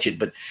couldn't catch it.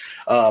 But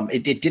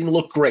it didn't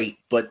look great.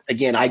 But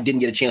again, I didn't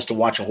get a chance to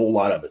watch a whole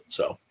lot of it.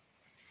 So.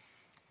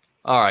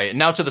 All right.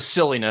 Now to the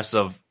silliness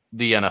of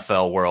the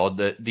NFL world.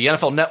 The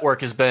NFL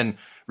Network has been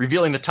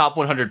revealing the top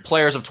 100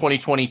 players of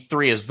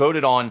 2023 as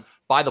voted on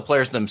by the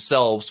players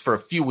themselves for a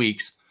few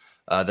weeks.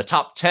 The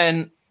top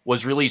 10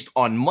 was released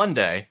on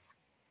Monday,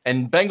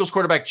 and Bengals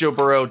quarterback Joe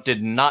Burrow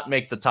did not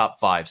make the top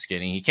 5,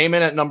 Skinny. He came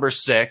in at number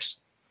 6.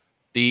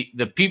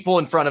 The people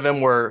in front of him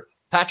were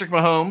Patrick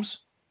Mahomes,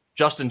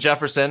 Justin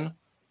Jefferson,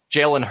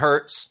 Jalen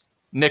Hurts,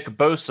 Nick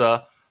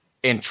Bosa,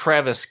 and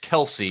Travis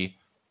Kelce.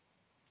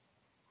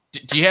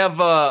 Do you have,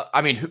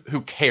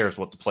 who cares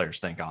what the players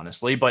think,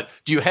 honestly, but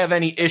do you have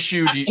any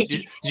issue? Do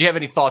you have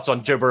any thoughts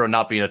on Joe Burrow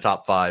not being a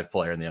top 5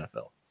 player in the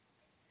NFL?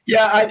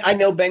 Yeah, I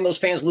know Bengals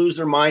fans lose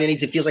their mind, and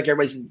it feels like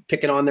everybody's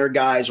picking on their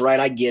guys,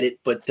 right? I get it.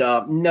 But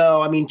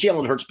no,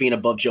 Jalen Hurts being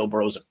above Joe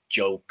Burrow is a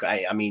joke.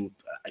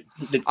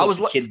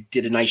 The kid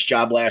did a nice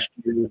job last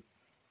year.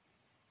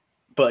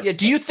 But yeah,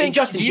 do you think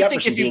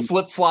if you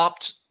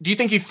flip-flopped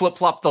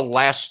the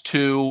last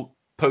 2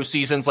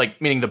 postseasons,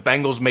 meaning the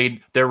Bengals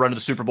made their run to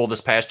the Super Bowl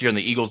this past year and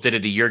the Eagles did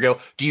it a year ago,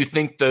 do you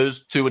think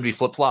those 2 would be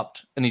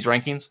flip-flopped in these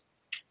rankings?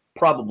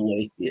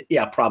 Probably.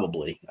 Yeah,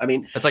 probably.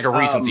 It's like a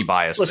recency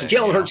bias. Listen,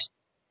 Jalen Hurts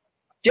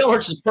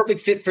is a perfect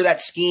fit for that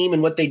scheme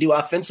and what they do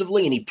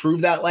offensively, and he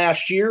proved that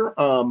last year.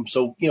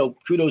 So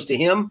kudos to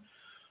him.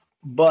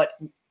 But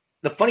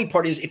the funny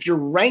part is, if you're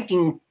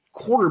ranking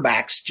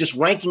quarterbacks, just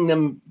ranking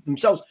them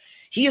themselves,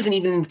 he isn't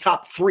even in the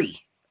top 3,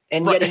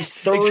 and yet he's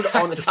third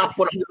on the top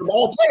 100 of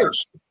all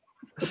players.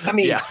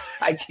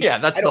 That's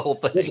the whole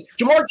thing. Listen,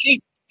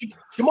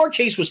 Jamar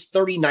Chase was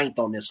 39th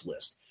on this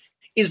list.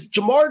 Is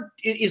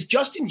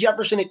Justin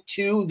Jefferson at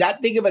 2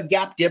 that big of a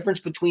gap difference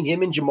between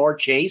him and Jamar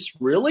Chase?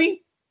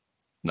 Really?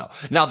 No.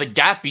 Now the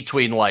gap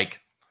between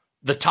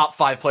the top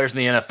 5 players in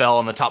the NFL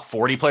and the top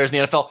 40 players in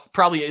the NFL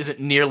probably isn't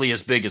nearly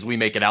as big as we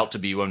make it out to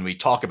be when we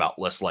talk about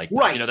lists like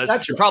right.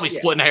 You're probably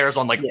splitting hairs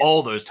on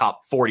all those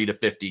top 40 to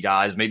 50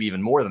 guys, maybe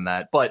even more than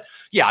that. But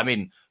yeah,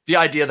 the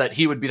idea that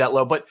he would be that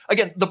low. But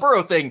again, the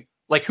Burrow thing,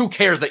 who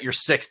cares that you're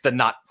 6th and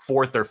not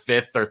 4th or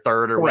 5th or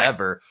 3rd or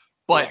whatever?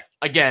 But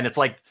again, it's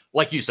like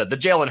you said, the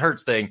Jalen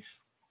Hurts thing.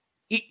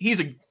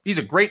 He's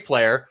a great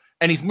player,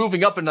 and he's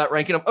moving up in that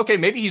ranking of, okay,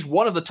 maybe he's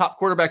one of the top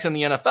quarterbacks in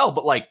the NFL,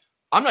 but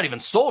I'm not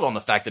even sold on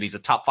the fact that he's a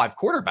top 5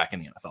 quarterback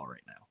in the NFL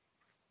right now.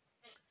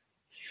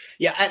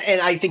 Yeah, and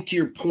I think to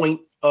your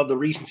point of the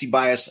recency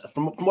bias,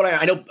 from what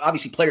I know,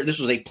 obviously this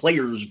was a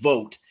player's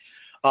vote.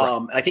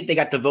 And I think they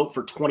got to vote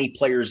for 20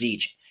 players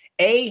each.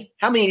 A,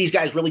 how many of these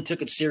guys really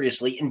took it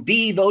seriously? And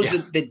B, those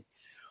that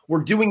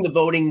were doing the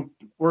voting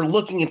were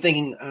looking and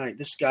thinking, all right,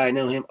 this guy, I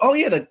know him. Oh,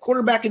 yeah, the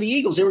quarterback of the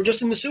Eagles. They were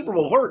just in the Super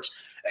Bowl. Hurts.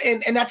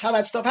 And that's how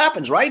that stuff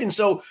happens, right? And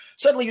so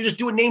suddenly you're just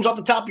doing names off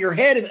the top of your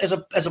head as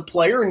a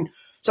player, and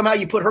somehow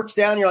you put Hurts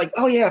down, and you're like,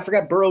 oh, yeah, I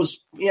forgot Burrow's.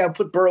 Yeah, I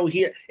put Burrow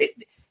here.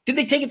 Did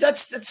they take it that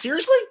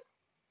seriously?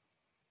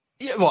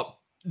 Yeah,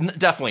 well,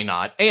 definitely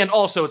not. And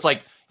also it's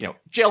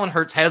Jalen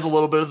Hurts has a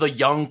little bit of the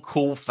young,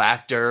 cool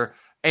factor.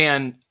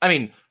 And,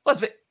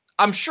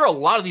 I'm sure a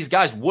lot of these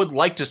guys would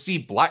like to see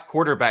black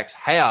quarterbacks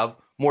have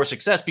more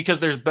success because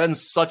there's been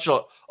such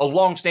a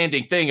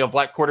long-standing thing of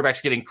black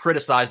quarterbacks getting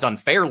criticized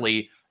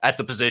unfairly at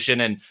the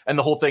position and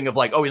the whole thing of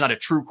he's not a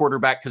true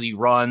quarterback because he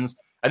runs.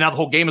 And now the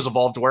whole game has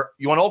evolved to where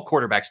you want all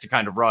quarterbacks to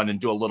kind of run and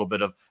do a little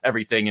bit of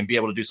everything and be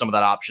able to do some of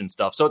that option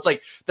stuff. So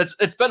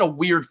it's been a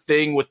weird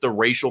thing with the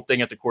racial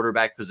thing at the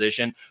quarterback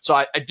position. So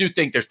I do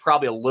think there's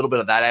probably a little bit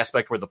of that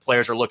aspect where the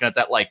players are looking at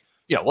that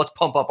let's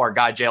pump up our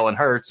guy Jalen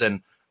Hurts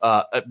and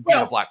a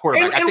black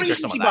quarterback. I think there's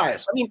some of that.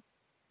 Bias.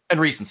 And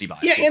recency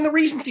bias. Yeah, and the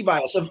recency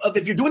bias of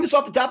if you're doing this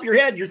off the top of your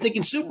head, you're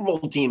thinking Super Bowl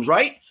teams,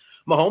 right?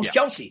 Mahomes,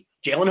 Kelce,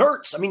 Jalen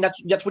Hurts.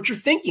 That's what you're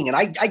thinking, and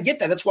I get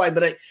that. That's why.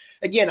 But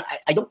I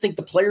don't think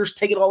the players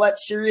take it all that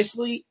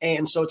seriously,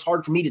 and so it's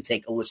hard for me to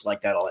take a list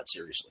like that all that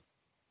seriously.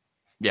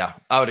 Yeah,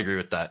 I would agree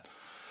with that.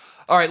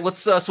 All right, let's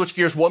switch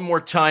gears one more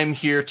time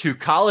here to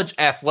college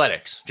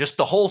athletics, just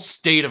the whole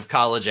state of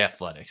college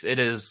athletics. It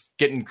is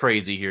getting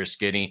crazy here,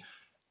 Skinny.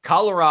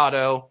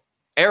 Colorado,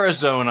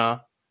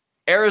 Arizona,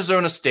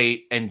 Arizona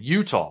State, and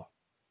Utah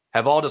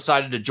have all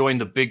decided to join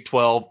the Big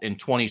 12 in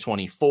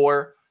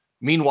 2024.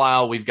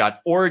 Meanwhile, we've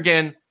got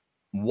Oregon,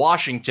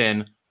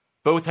 Washington,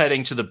 both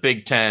heading to the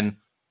Big 10,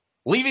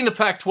 leaving the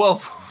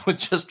Pac-12 with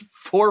just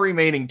 4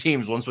 remaining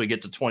teams once we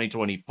get to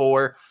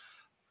 2024.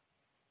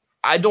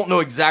 I don't know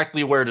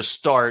exactly where to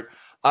start.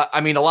 I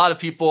mean, a lot of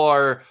people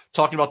are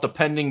talking about the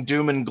pending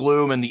doom and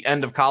gloom and the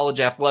end of college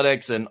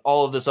athletics and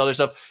all of this other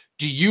stuff.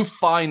 Do you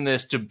find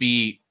this to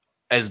be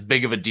as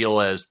big of a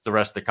deal as the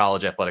rest of the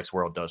college athletics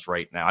world does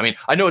right now? I mean,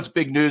 I know it's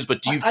big news,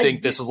 but do you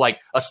think this is like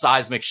a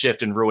seismic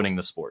shift in ruining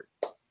the sport?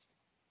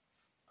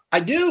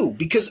 I do,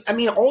 because, I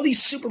mean, all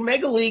these super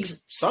mega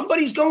leagues,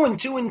 somebody's going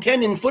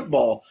 2-10 in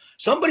football.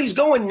 Somebody's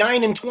going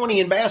 9-20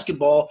 in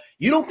basketball.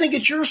 You don't think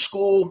it's your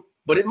school,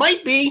 but it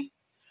might be.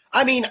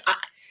 I mean,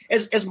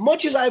 as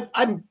much as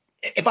I'm,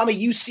 if I'm a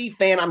UC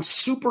fan, I'm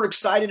super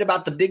excited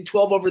about the Big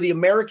 12 over the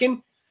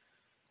American.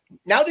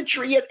 Now that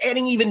you're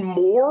adding even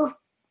more,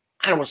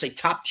 I don't want to say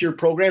top tier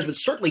programs, but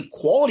certainly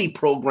quality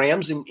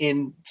programs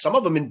in some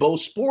of them in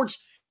both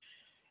sports.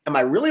 Am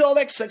I really all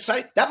that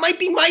excited? That might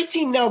be my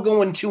team now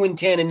going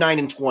 2-10 and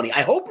 9-20.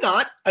 I hope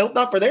not. I hope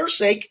not for their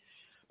sake.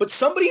 But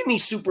somebody in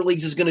these super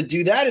leagues is going to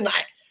do that. And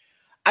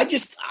I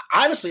just,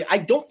 honestly, I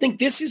don't think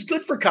this is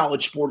good for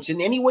college sports in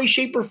any way,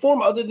 shape, or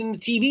form other than the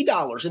TV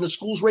dollars and the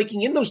schools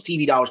raking in those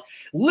TV dollars.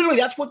 Literally,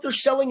 that's what they're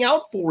selling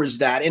out for, is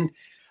that. And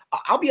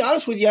I'll be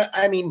honest with you.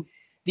 I mean,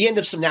 the end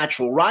of some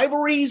natural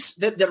rivalries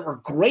that are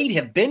great,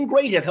 have been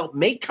great, have helped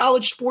make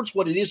college sports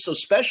what it is so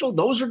special.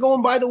 Those are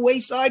going by the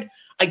wayside.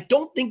 I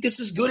don't think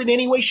this is good in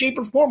any way, shape,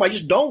 or form. I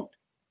just don't.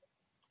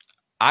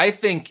 I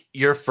think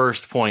your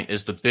first point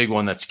is the big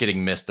one that's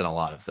getting missed in a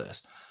lot of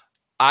this.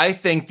 I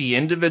think the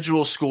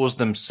individual schools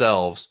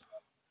themselves,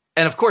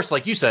 and of course,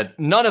 like you said,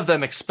 none of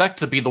them expect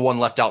to be the one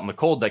left out in the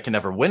cold that can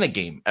never win a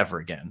game ever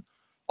again.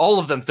 All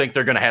of them think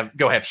they're going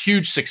to have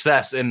huge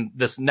success in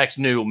this next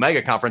new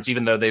mega conference,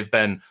 even though they've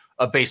been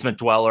a basement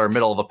dweller,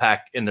 middle of a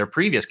pack in their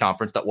previous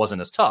conference that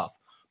wasn't as tough.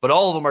 But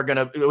all of them are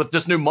going to, with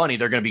this new money,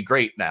 they're going to be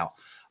great now.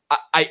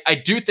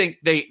 I do think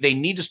they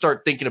need to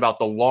start thinking about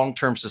the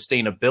long-term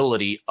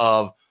sustainability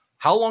of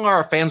how long are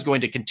our fans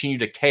going to continue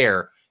to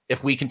care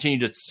if we continue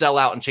to sell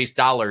out and chase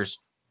dollars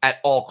at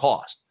all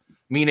cost.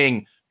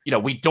 Meaning,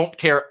 we don't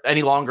care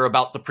any longer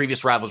about the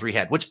previous rivals we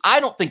had, which I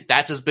don't think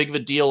that's as big of a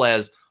deal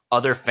as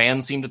other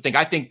fans seem to think.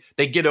 I think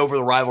they get over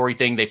the rivalry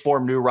thing. They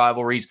form new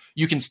rivalries.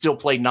 You can still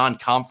play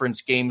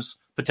non-conference games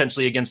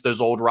potentially against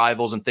those old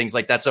rivals and things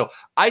like that. So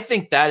I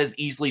think that is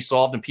easily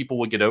solved and people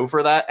would get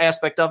over that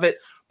aspect of it.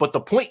 But the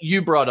point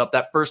you brought up,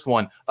 that first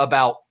one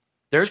about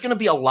there's going to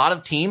be a lot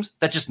of teams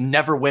that just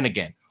never win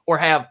again or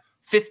have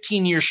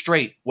 15 years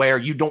straight where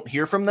you don't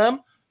hear from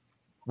them.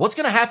 What's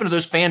going to happen to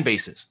those fan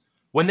bases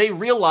when they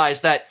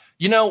realize that,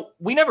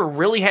 we never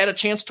really had a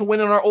chance to win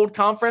in our old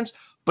conference,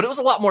 but it was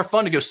a lot more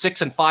fun to go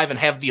 6-5 and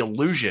have the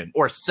illusion,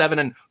 or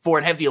 7-4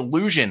 and have the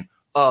illusion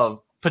of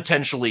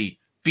potentially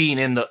being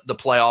in the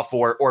playoff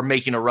or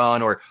making a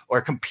run or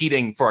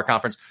competing for our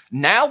conference.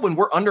 Now, when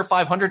we're under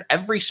 500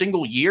 every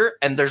single year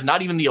and there's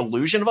not even the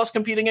illusion of us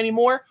competing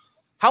anymore,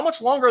 how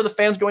much longer are the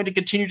fans going to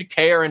continue to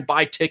care and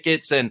buy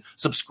tickets and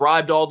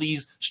subscribe to all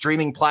these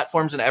streaming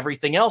platforms and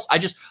everything else?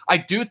 I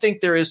do think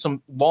there is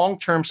some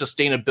long-term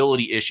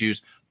sustainability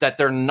issues that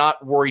they're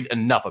not worried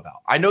enough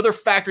about. I know they're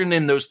factoring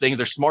in those things.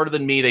 They're smarter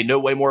than me. They know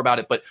way more about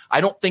it, but I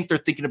don't think they're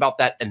thinking about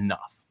that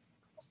enough.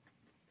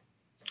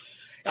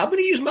 I'm going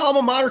to use my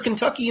alma mater,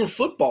 Kentucky, in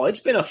football. It's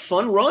been a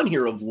fun run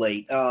here of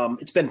late.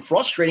 It's been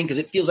frustrating because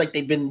it feels like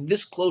they've been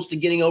this close to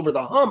getting over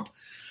the hump,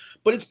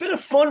 but it's been a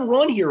fun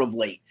run here of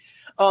late.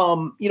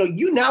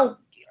 You now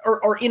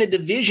are in a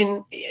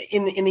division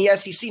in the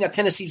SEC. Now,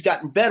 Tennessee's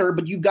gotten better,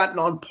 but you've gotten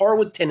on par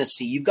with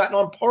Tennessee. You've gotten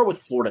on par with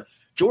Florida.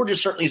 Georgia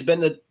certainly has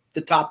been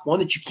the top one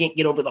that you can't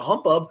get over the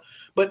hump of,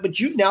 but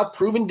you've now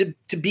proven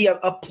to be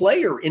a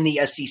player in the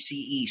SEC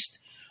East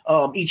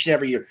each and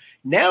every year.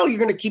 Now you're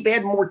going to keep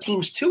adding more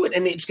teams to it,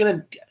 and it's going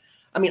to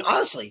 – I mean,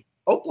 honestly,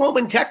 Oklahoma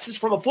and Texas,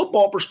 from a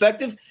football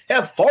perspective,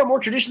 have far more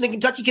tradition than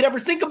Kentucky could ever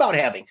think about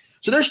having.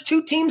 So there's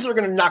 2 teams that are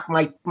going to knock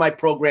my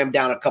program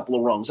down a couple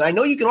of rungs. And I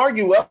know you can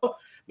argue, well,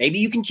 maybe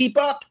you can keep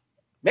up,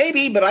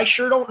 maybe, but I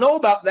sure don't know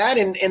about that.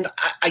 And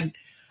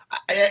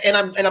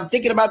I'm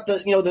thinking about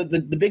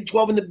the Big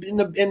 12 and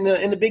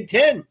the Big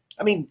 10.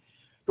 I mean,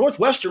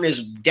 Northwestern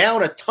is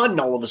down a ton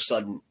all of a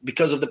sudden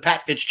because of the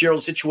Pat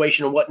Fitzgerald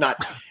situation and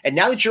whatnot. And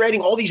now that you're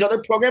adding all these other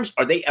programs,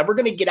 are they ever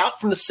going to get out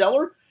from the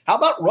cellar? How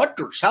about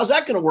Rutgers? How's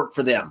that going to work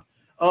for them?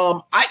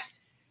 I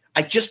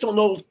just don't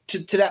know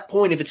to that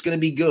point if it's going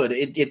to be good.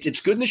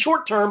 It's good in the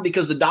short term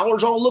because the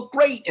dollars all look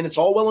great and it's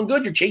all well and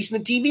good. You're chasing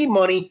the TV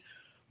money.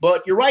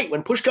 But you're right.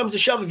 When push comes to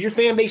shove, if your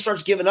fan base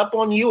starts giving up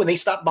on you and they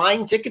stop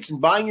buying tickets and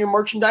buying your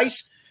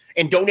merchandise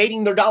and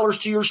donating their dollars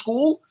to your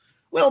school,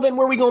 well, then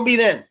where are we going to be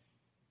then?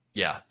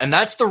 Yeah, and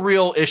that's the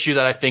real issue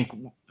that I think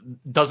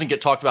doesn't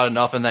get talked about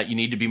enough and that you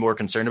need to be more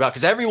concerned about?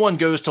 Because everyone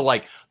goes to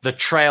like the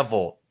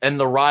travel and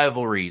the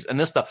rivalries and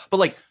this stuff. But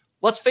like,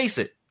 let's face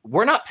it,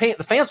 we're not paying,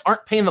 the fans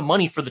aren't paying the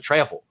money for the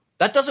travel.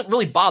 That doesn't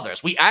really bother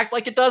us. We act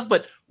like it does,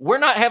 but we're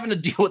not having to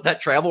deal with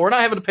that travel. We're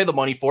not having to pay the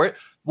money for it.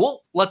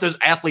 We'll let those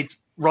athletes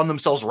run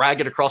themselves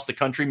ragged across the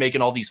country,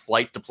 making all these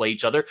flights to play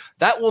each other.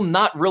 That will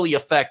not really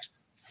affect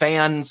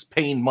fans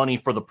paying money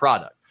for the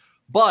product.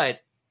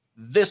 But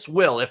this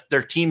will if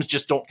their teams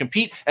just don't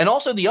compete. And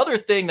also the other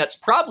thing that's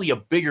probably a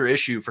bigger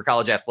issue for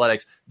college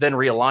athletics than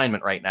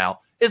realignment right now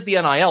is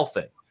the NIL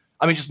thing.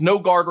 I mean, just no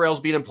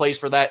guardrails being in place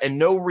for that and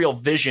no real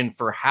vision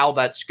for how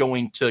that's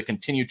going to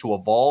continue to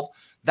evolve.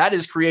 That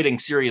is creating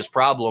serious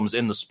problems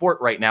in the sport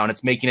right now, and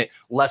it's making it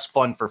less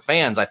fun for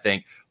fans, I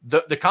think.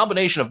 The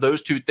combination of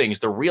those two things,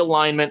 the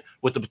realignment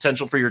with the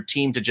potential for your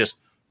team to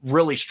just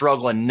really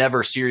struggle and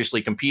never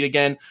seriously compete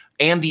again,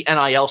 and the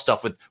NIL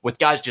stuff with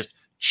guys just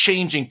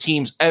changing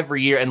teams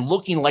every year and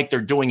looking like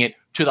they're doing it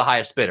to the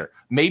highest bidder.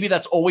 Maybe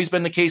that's always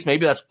been the case.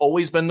 Maybe that's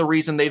always been the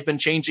reason they've been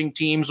changing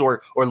teams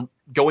or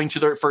going to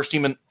their first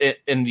team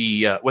in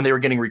the when they were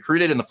getting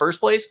recruited in the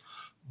first place.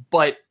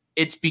 But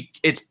it's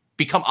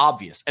become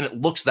obvious, and it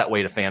looks that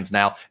way to fans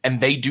now, and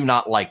they do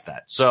not like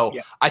that. So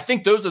yeah. I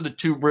think those are the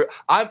two.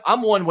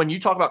 I'm one, when you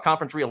talk about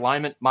conference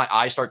realignment, my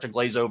eyes start to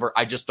glaze over.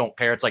 I just don't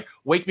care. It's like,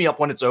 wake me up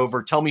when it's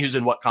over. Tell me who's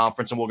in what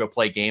conference, and we'll go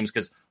play games,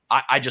 because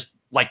I just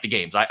like the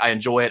games. I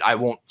enjoy it. I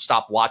won't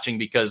stop watching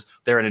because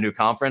they're in a new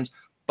conference.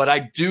 But I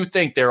do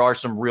think there are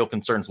some real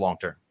concerns long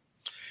term.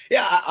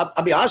 Yeah,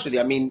 I'll be honest with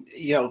you. I mean,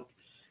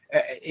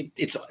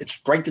 it's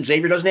great that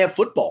Xavier doesn't have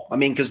football. I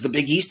mean, because the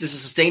Big East is a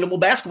sustainable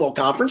basketball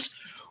conference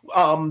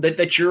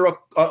that you're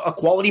a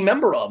quality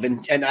member of,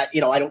 and I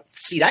don't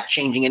see that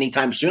changing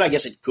anytime soon. I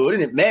guess it could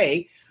and it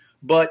may,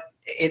 but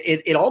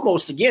it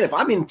almost, again, if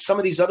I'm in some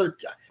of these other,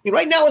 I mean,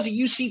 right now as a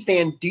UC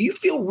fan, do you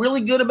feel really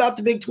good about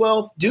the Big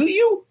 12? Do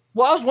you?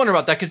 Well, I was wondering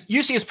about that because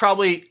UC is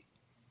probably,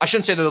 I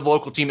shouldn't say that the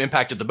local team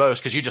impacted the most,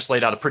 because you just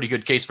laid out a pretty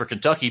good case for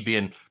Kentucky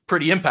being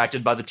pretty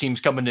impacted by the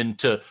teams coming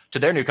into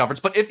their new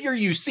conference. But if you're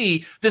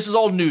UC, this is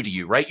all new to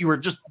you, right? You were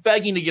just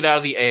begging to get out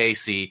of the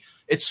AAC.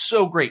 It's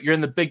so great. You're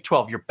in the Big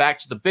 12. You're back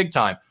to the big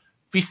time.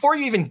 Before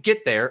you even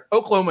get there,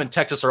 Oklahoma and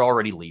Texas are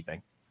already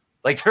leaving.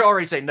 Like, they're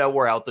already saying, no,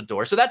 we're out the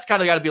door. So that's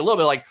kind of got to be a little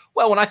bit like,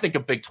 well, when I think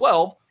of Big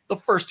 12, the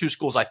first two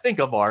schools I think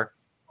of are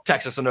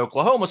Texas and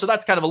Oklahoma. So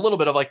that's kind of a little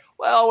bit of like,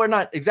 well, we're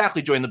not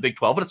exactly joining the Big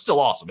 12, but it's still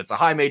awesome. It's a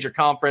high major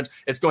conference.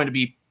 It's going to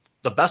be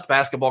the best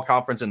basketball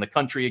conference in the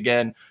country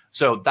again.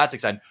 So that's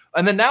exciting.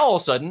 And then now all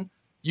of a sudden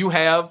you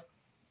have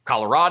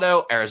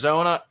Colorado,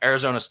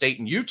 Arizona State,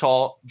 and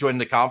Utah joining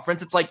the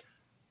conference. It's like,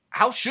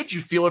 how should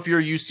you feel if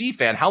you're a UC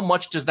fan? How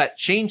much does that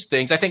change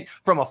things? I think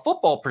from a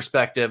football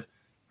perspective,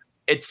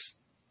 it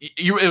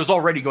was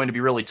already going to be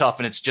really tough,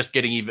 and it's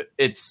getting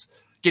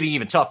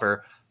even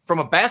tougher. From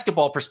a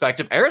basketball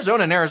perspective,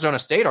 Arizona and Arizona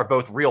State are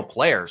both real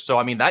players. So,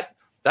 I mean, that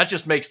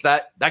just makes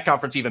that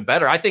conference even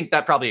better. I think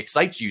that probably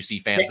excites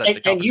UC fans that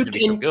the conference is going to be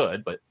so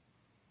good.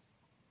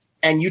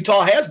 And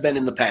Utah has been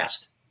in the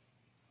past.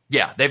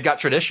 Yeah, they've got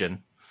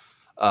tradition.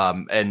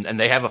 And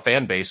they have a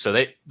fan base, so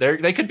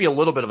they could be a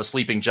little bit of a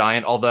sleeping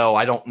giant. Although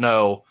I don't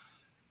know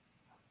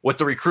with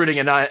the recruiting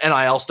and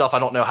NIL stuff, I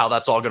don't know how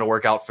that's all going to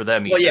work out for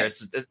them either. Well, yeah,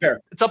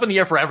 it's up in the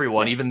air for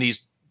everyone, even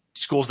these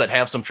schools that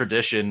have some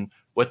tradition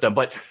with them.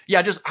 But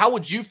yeah, just how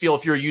would you feel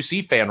if you're a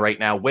UC fan right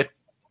now with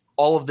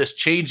all of this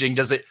changing?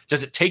 Does it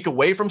take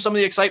away from some of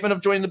the excitement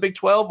of joining the Big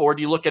 12, or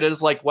do you look at it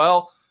as like,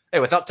 well, hey,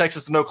 without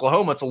Texas and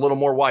Oklahoma, it's a little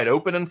more wide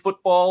open in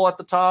football at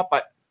the top?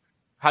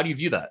 How do you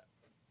view that?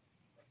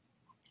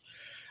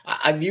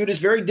 I view it as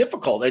very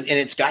difficult, and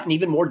it's gotten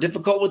even more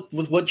difficult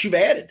with what you've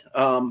added.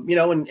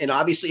 And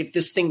obviously if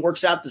this thing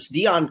works out, this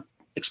Dion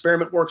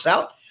experiment works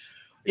out,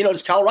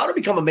 does Colorado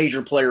become a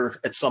major player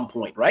at some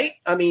point, right?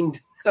 I mean,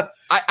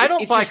 I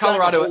don't buy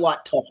Colorado a whole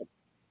lot tougher.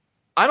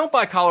 I don't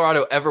buy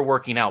Colorado ever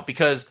working out,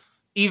 because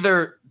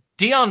either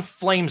Dion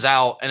flames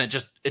out and it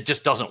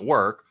just doesn't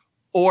work,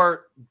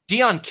 or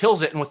Dion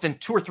kills it and within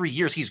 2 or 3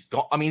 years he's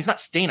gone. I mean, he's not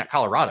staying at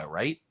Colorado,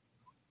 right?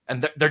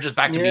 And they're just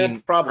back to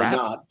being probably crap.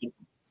 not.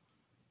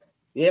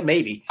 Yeah,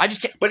 maybe. I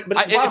just can't. But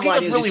if he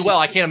does really well,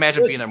 I can't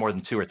imagine being there more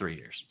than 2 or 3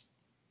 years.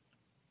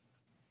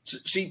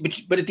 See,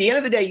 but at the end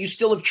of the day, you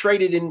still have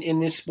traded in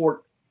this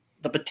sport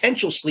the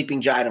potential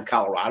sleeping giant of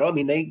Colorado. I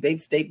mean,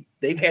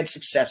 they've had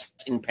success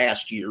in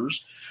past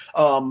years,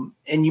 and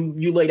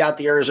you laid out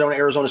the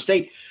Arizona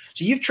State.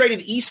 So you've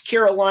traded East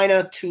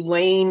Carolina,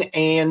 Tulane,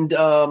 and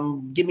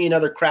give me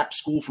another crap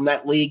school from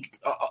that league.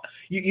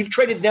 You've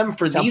traded them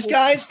for these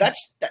guys.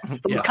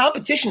 From a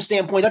competition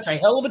standpoint, that's a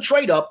hell of a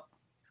trade up.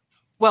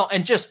 Well,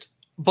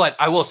 but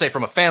I will say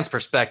from a fan's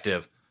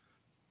perspective,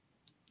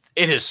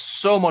 it is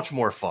so much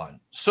more fun,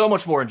 so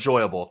much more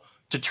enjoyable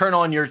to turn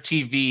on your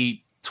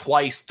TV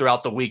twice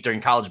throughout the week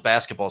during college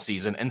basketball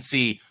season and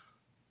see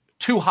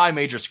 2 high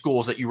major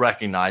schools that you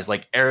recognize,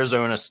 like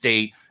Arizona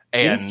State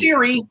and – in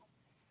theory.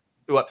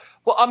 Well,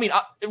 I mean,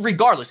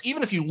 regardless,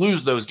 even if you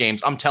lose those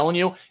games, I'm telling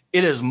you,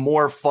 it is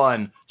more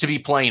fun to be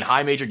playing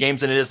high major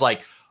games than it is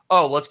like,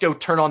 oh, let's go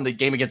turn on the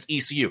game against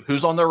ECU.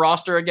 Who's on their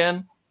roster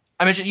again?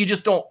 I mentioned you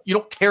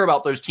don't care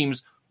about those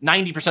teams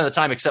 90% of the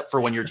time, except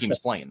for when your team is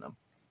playing them.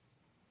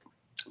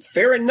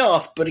 Fair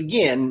enough. But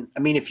again,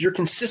 I mean, if you're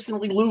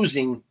consistently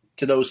losing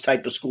to those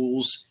type of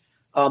schools,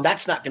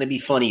 that's not going to be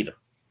fun either.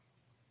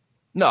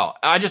 No,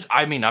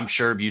 I'm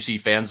sure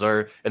UC fans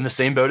are in the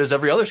same boat as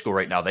every other school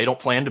right now. They don't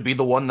plan to be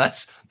the one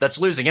that's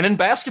losing. And in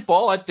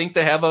basketball, I think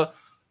they have a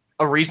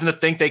reason to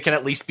think they can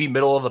at least be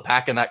middle of the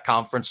pack in that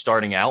conference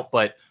starting out.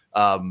 But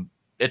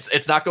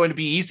it's not going to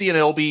be easy, and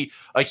it'll be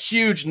a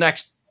huge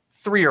next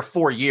 3 or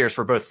 4 years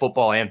for both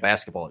football and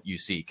basketball at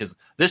UC, because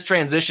this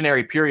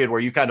transitionary period where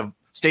you kind of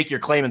stake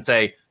your claim and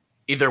say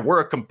either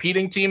we're a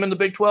competing team in the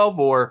Big 12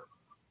 or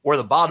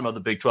the bottom of the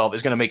Big 12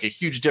 is going to make a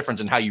huge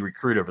difference in how you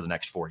recruit over the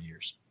next 4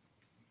 years.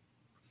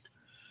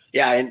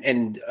 Yeah,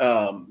 and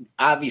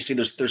obviously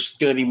there's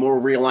going to be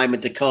more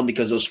realignment to come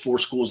because those 4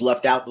 schools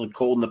left out in the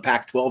cold in the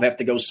Pac-12 have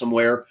to go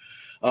somewhere.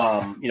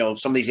 Some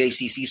of these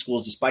ACC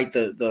schools, despite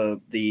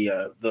the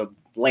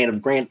land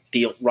of grant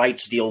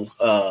rights deal,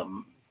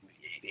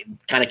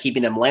 kind of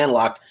keeping them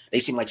landlocked, they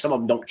seem like some of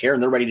them don't care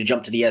and they're ready to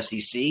jump to the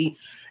SEC,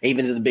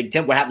 even to the Big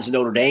Ten. What happens to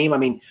Notre Dame? I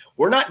mean,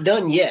 we're not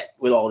done yet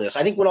with all this.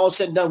 I think when all is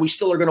said and done, we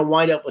still are going to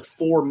wind up with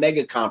 4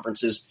 mega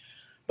conferences,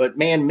 but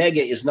man,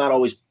 mega is not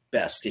always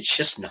best. It's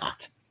just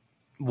not.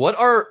 What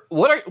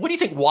do you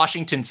think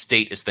Washington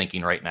State is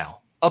thinking right now?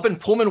 Up in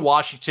Pullman,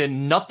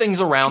 Washington, nothing's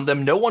around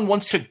them. No one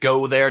wants to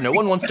go there. No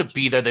one wants to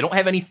be there. They don't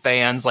have any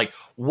fans. Like,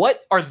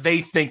 what are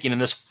they thinking in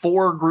this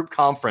 4-group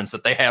conference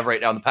that they have right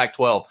now in the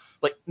Pac-12?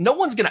 Like, no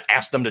one's going to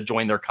ask them to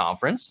join their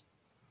conference.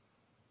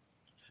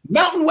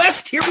 Mountain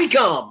West, here we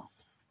come.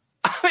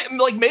 I mean,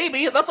 like,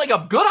 maybe that's like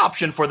a good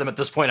option for them at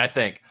this point. I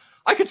think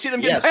I could see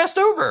them getting passed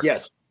over.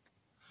 Yes.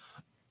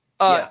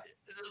 Yeah.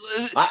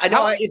 I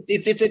know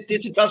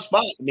it's a tough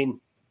spot. I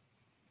mean,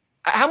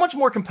 how much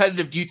more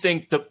competitive do you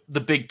think the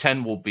Big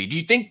Ten will be? Do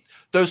you think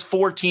those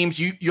 4 teams,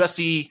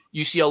 USC,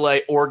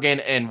 UCLA, Oregon,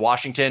 and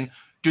Washington,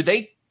 do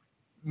they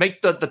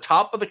make the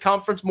top of the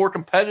conference more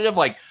competitive?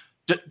 Like,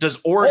 does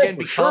Oregon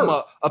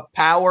become a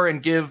power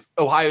and give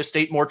Ohio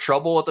State more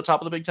trouble at the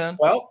top of the Big Ten?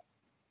 Well,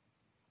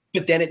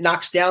 but then it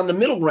knocks down the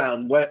middle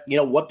ground.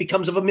 What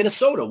becomes of a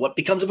Minnesota? What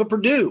becomes of a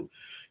Purdue?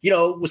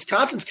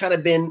 Wisconsin's kind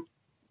of been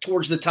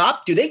towards the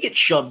top. Do they get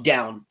shoved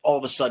down all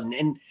of a sudden?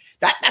 And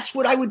that's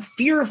what I would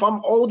fear if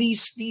I'm all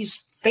these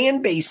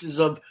fan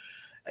bases of,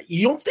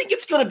 you don't think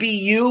it's going to be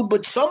you,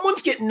 but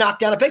someone's getting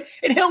knocked down a peg.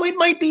 And hell, it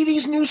might be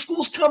these new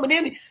schools coming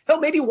in. Hell,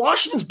 maybe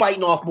Washington's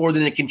biting off more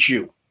than it can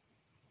chew.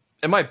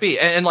 It might be.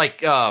 And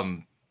like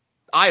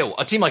Iowa,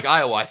 a team like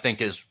Iowa, I think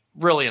is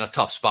really in a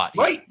tough spot.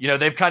 Right.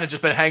 They've kind of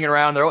just been hanging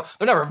around. They're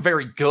never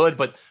very good,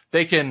 but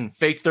they can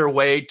fake their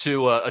way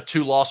to a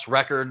 2-loss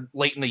record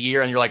late in the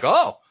year. And you're like,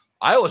 oh,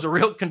 Iowa's a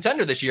real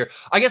contender this year.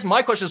 I guess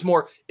my question is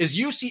more, is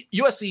USC,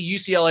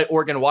 UCLA,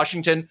 Oregon,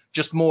 Washington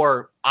just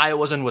more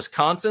Iowas and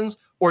Wisconsins?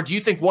 Or do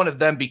you think one of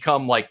them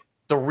become like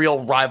the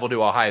real rival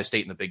to Ohio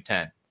State in the Big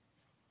Ten?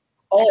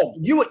 Oh,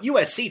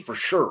 USC for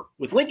sure.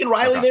 With Lincoln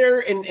Riley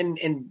there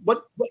and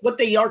what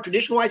they are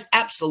tradition-wise,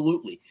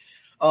 absolutely.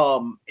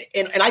 And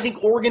I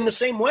think Oregon the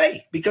same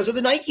way because of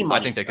the Nike money.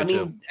 I think they could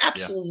too.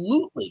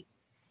 Absolutely. Yeah.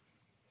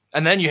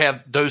 And then you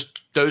have those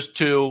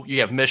 2, you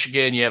have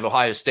Michigan, you have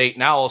Ohio State.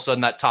 Now all of a sudden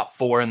that top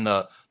 4 in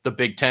the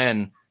Big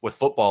Ten with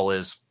football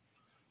is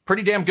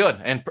pretty damn good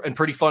and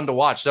pretty fun to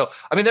watch. So,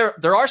 I mean,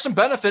 there are some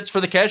benefits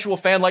for the casual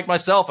fan like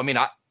myself. I mean,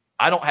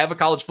 I don't have a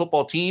college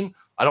football team.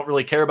 I don't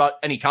really care about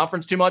any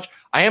conference too much.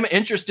 I am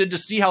interested to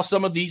see how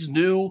some of these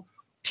new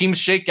teams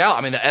shake out.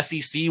 I mean, the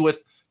SEC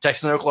with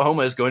Texas and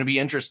Oklahoma is going to be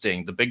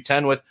interesting. The Big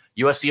Ten with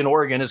USC and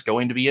Oregon is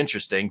going to be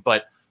interesting,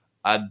 but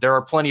there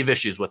are plenty of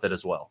issues with it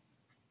as well.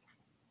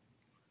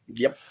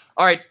 Yep.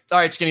 All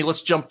right, Skinny,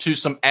 let's jump to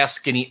some Ask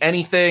Skinny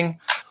Anything.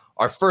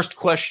 Our first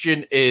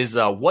question is,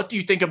 what do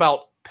you think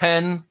about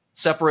Penn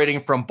separating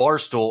from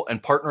Barstool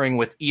and partnering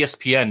with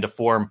ESPN to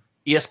form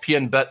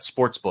ESPN Bet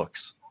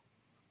Sportsbooks?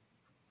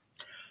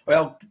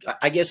 Well,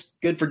 I guess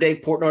good for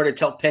Dave Portnoy to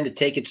tell Penn to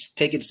take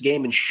its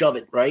game and shove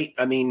it, right?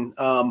 I mean,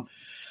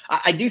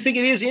 I do think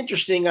it is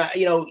interesting.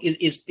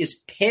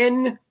 Is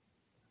Penn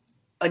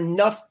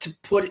enough to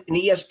put an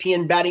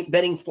ESPN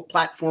betting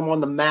platform on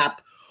the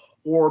map,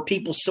 or are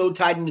people so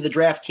tied into the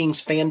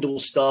DraftKings FanDuel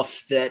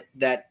stuff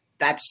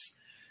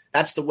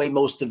that's the way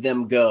most of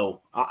them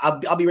go?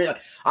 I'll be real.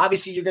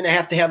 Obviously, you're going to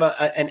have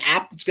an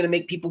app that's going to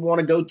make people want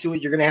to go to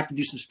it. You're going to have to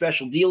do some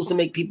special deals to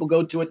make people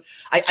go to it.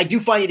 I do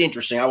find it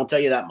interesting. I will tell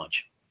you that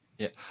much.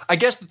 Yeah, I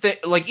guess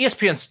like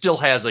ESPN still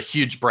has a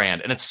huge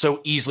brand, and it's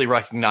so easily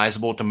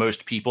recognizable to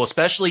most people,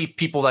 especially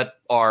people that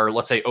are,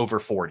 let's say, over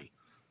 40.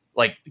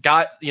 Like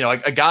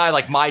a guy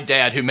like my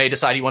dad who may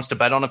decide he wants to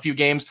bet on a few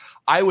games.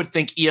 I would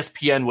think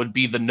ESPN would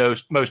be the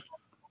most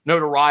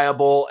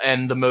notoriable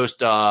and the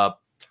most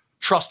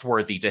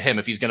trustworthy to him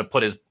if he's going to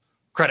put his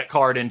credit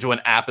card into an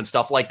app and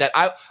stuff like that.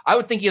 I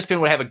would think ESPN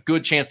would have a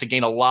good chance to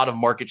gain a lot of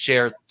market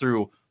share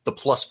through the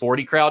plus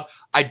 40 crowd.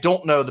 I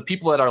don't know the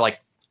people that are like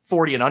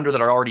 40 and under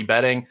that are already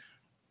betting.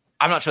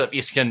 I'm not sure that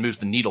ESPN moves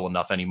the needle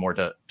enough anymore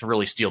to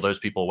really steal those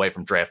people away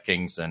from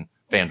DraftKings and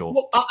FanDuel.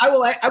 Well,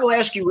 I will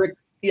ask you, Rick,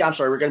 Yeah, I'm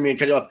sorry. We're going to be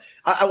cut you off.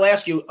 I will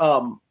ask you.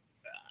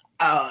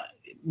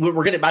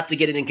 We're about to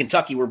get it in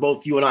Kentucky, where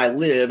both you and I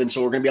live, and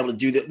so we're going to be able to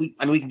do that.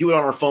 We can do it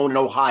on our phone in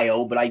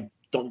Ohio, but I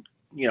don't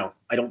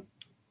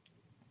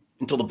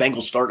until the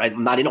Bengals start.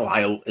 I'm not in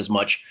Ohio as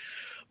much.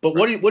 But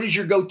what is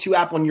your go-to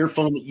app on your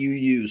phone that you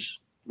use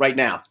right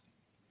now?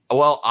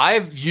 Well,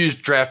 I've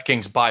used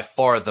DraftKings by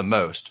far the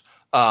most.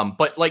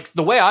 But like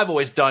the way I've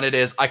always done it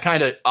is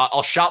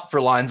I'll shop for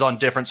lines on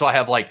different. So I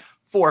have like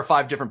 4 or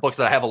 5 different books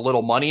that I have a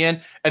little money in.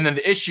 And then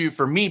the issue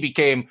for me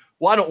became,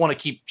 well, I don't want to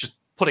keep just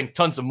putting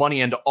tons of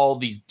money into all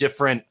these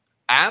different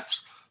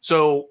apps.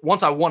 So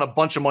once I won a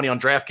bunch of money on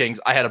DraftKings,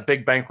 I had a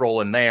big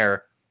bankroll in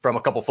there from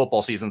a couple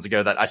football seasons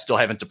ago that I still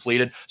haven't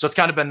depleted. So it's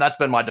that's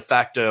been my de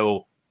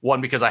facto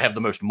one because I have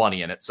the most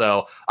money in it.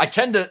 So I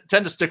tend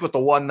to stick with the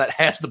one that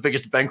has the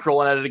biggest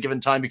bankroll in it at a given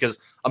time because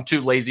I'm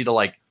too lazy to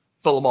like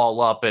fill them all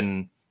up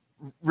and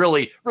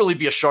really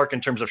be a shark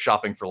in terms of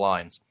shopping for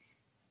lines.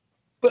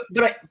 But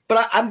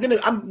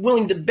I'm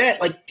willing to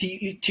bet, like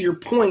to your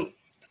point,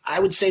 I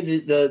would say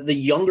the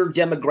younger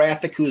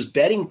demographic who is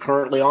betting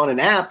currently on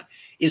an app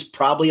is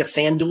probably a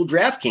FanDuel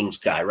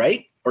DraftKings guy,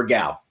 right? Or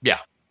gal. Yeah.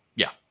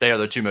 They are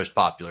the 2 most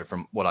popular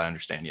from what I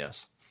understand.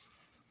 Yes.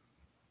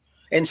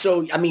 And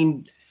so, I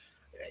mean,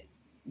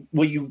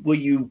 will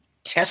you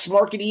test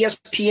market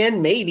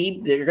ESPN?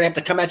 Maybe they're going to have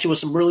to come at you with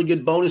some really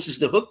good bonuses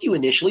to hook you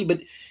initially.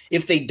 But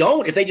if they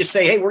just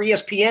say, hey, we're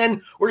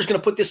ESPN, we're just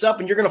going to put this up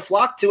and you're going to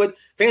flock to it,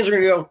 fans are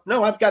going to go,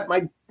 no, I've got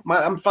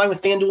I'm fine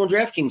with FanDuel and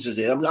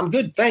DraftKings. I'm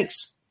good.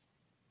 Thanks.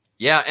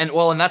 Yeah.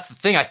 And that's the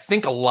thing. I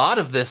think a lot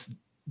of this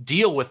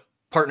deal with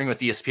partnering with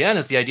ESPN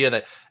is the idea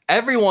that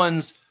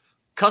everyone's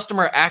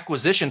customer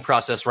acquisition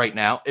process right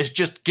now is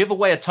just give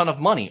away a ton of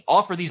money,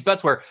 offer these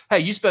bets where, hey,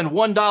 you spend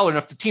 $1 and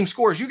if the team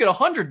scores, you get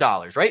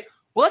 $100, right?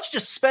 Well, that's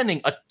just spending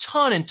a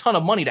ton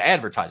of money to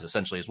advertise,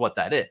 essentially, is what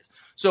that is.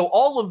 So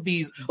all of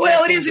these.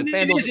 Well, it isn't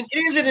because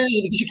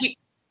you can't.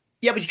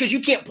 Yeah, but because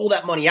you can't pull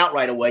that money out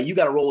right away, you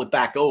got to roll it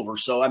back over.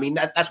 So I mean,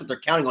 that's what they're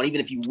counting on.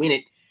 Even if you win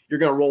it, you're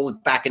going to roll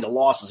it back into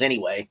losses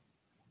anyway.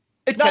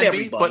 It's not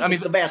everybody, but I mean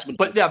the vast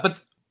majority.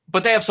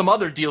 But they have some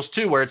other deals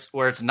too where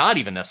it's not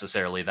even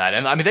necessarily that.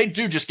 And I mean, they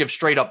do just give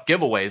straight up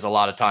giveaways a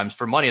lot of times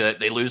for money that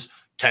they lose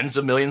tens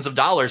of millions of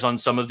dollars on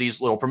some of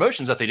these little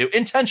promotions that they do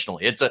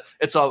intentionally. It's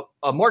a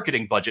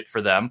marketing budget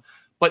for them.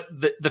 But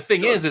the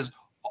thing is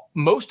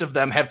most of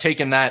them have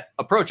taken that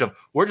approach of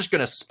we're just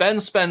going to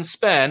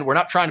spend. We're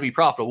not trying to be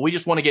profitable. We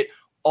just want to get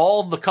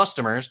all the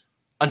customers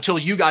until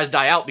you guys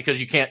die out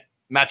because you can't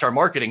match our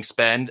marketing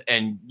spend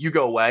and you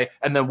go away.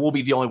 And then we'll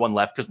be the only one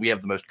left because we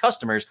have the most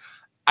customers.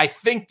 I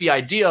think the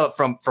idea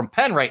from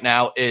Penn right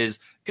now is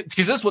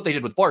because this is what they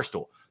did with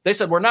Barstool. They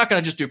said, we're not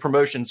going to just do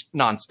promotions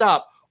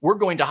nonstop. We're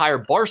going to hire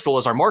Barstool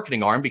as our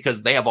marketing arm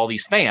because they have all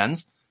these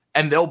fans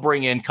and they'll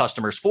bring in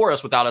customers for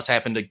us without us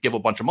having to give a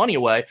bunch of money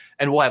away.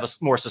 And we'll have a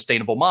more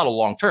sustainable model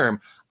long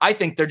term. I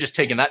think they're just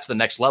taking that to the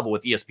next level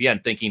with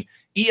ESPN, thinking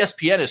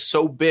ESPN is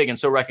so big and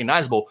so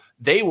recognizable.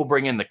 They will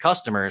bring in the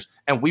customers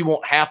and we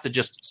won't have to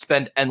just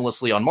spend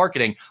endlessly on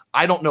marketing.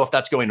 I don't know if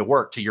that's going to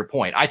work, to your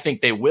point. I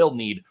think they will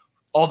need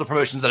all the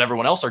promotions that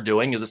everyone else are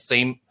doing the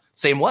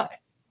same way.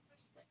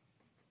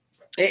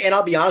 And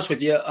I'll be honest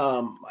with you.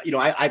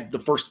 I the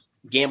first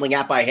gambling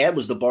app I had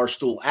was the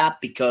Barstool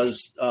app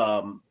because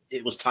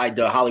it was tied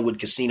to Hollywood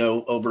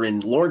Casino over in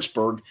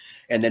Lawrenceburg,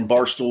 and then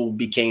Barstool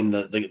became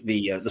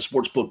the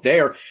sports book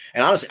there.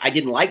 And honestly, I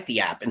didn't like the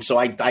app, and so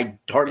I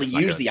hardly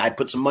used the. I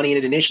put some money in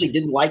it initially.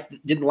 Didn't like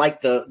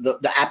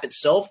the app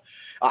itself.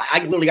 I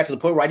literally got to the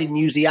point where I didn't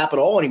use the app at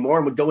all anymore,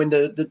 and would go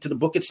into the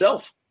book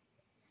itself.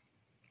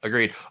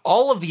 Agreed.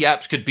 All of the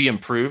apps could be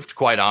improved,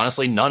 quite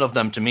honestly. None of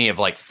them, to me, have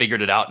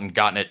figured it out and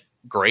gotten it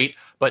great.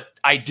 But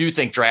I do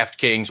think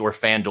DraftKings or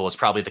FanDuel is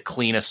probably the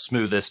cleanest,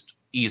 smoothest,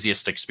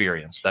 easiest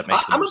experience. That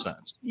makes the most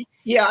sense.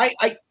 Yeah,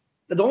 I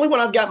the only one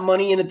I've got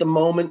money in at the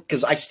moment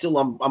because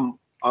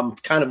I'm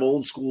kind of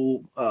old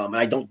school and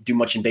I don't do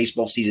much in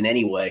baseball season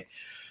anyway.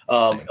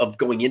 Of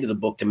going into the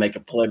book to make a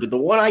play. But the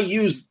one I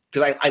use,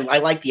 because I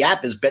like the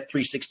app, is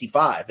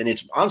Bet365. And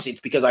it's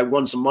because I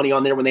won some money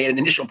on there when they had an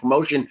initial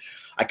promotion.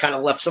 I kind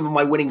of left some of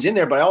my winnings in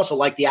there, but I also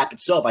like the app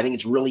itself. I think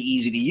it's really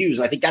easy to use.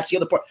 And I think that's the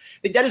other part. I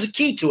think that is a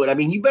key to it. I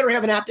mean, you better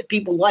have an app that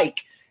people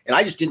like. And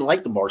I just didn't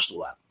like the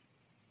Barstool app.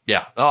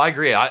 Yeah, no, I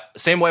agree.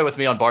 Same way with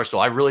me on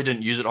Barstool. I really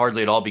didn't use it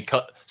hardly at all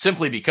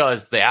simply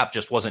because the app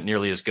just wasn't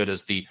nearly as good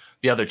as the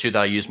other two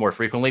that I use more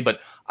frequently.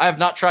 But I have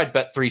not tried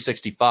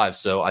Bet365,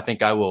 so I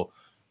think I will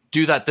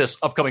do that this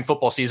upcoming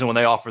football season when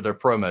they offer their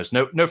promos.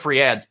 No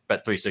free ads,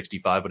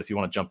 Bet365, but if you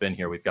want to jump in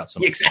here, we've got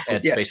some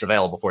ad space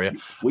available for you.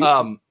 We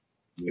down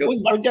here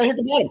at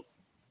the bottom.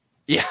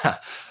 Yeah.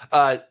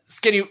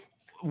 Skinny,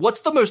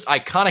 what's the most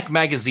iconic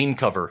magazine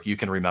cover you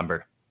can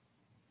remember?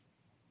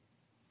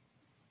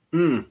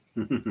 I'll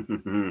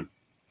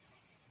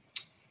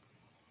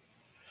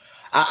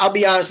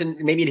be honest, and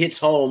maybe it hits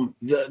home,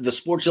 the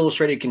Sports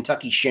Illustrated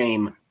Kentucky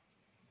Shame.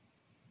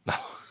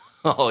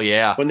 Oh,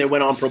 yeah. When they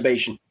went on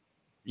probation.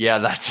 Yeah,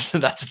 that's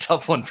a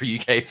tough one for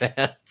UK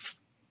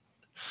fans.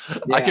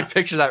 Yeah. I could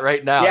picture that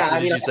right now as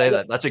soon as you say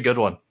that. That's a good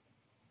one.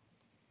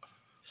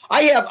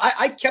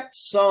 I kept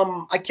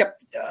some. I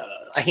kept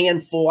a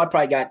handful. I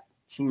probably got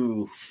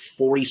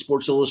 40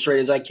 Sports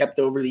Illustrateds I kept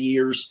over the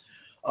years.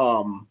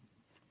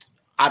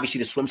 Obviously,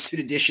 the swimsuit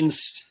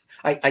editions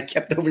I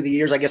kept over the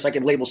years. I guess I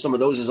could label some of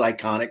those as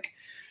iconic.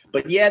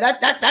 But yeah,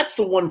 that's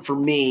the one for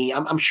me.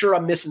 I'm sure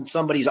I'm missing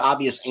somebody's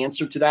obvious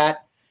answer to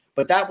that,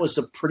 but that was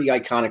a pretty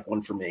iconic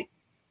one for me.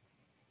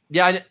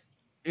 Yeah,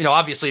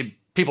 obviously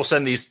people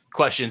send these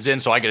questions in,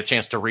 so I get a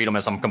chance to read them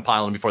as I'm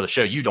compiling them before the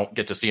show. You don't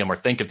get to see them or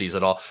think of these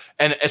at all.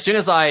 And as soon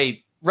as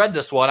I read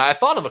this one, I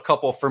thought of a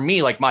couple for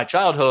me, like my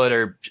childhood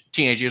or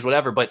teenage years,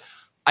 whatever, but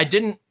I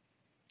didn't.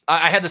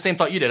 I had the same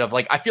thought you did of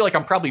like, I feel like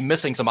I'm probably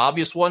missing some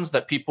obvious ones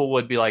that people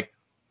would be like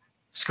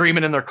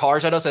screaming in their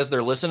cars at us as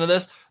they're listening to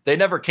this. They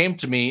never came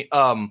to me.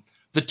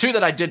 The two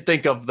that I did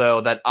think of,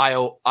 though, that I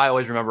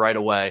always remember right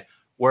away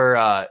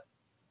were,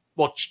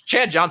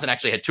 Chad Johnson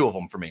actually had two of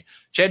them for me.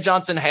 Chad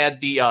Johnson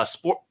had the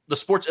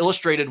Sports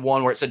Illustrated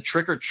one where it said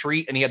trick or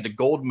treat, and he had the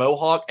gold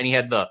mohawk, and he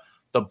had the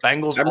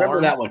Bengals I remember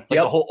arm. that one. Like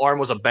the whole arm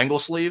was a Bengal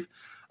sleeve.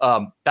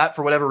 That,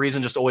 for whatever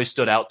reason, just always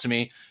stood out to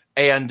me.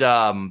 And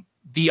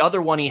the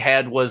other one he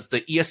had was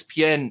the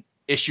ESPN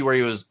issue where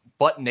he was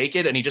butt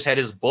naked, and he just had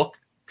his book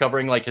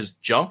covering like his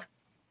junk,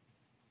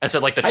 and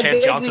said like the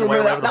Chad Johnson way,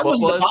 whatever the book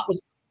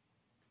was.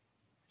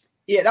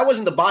 Yeah, that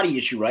wasn't the body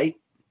issue, right?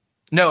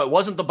 No, it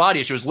wasn't the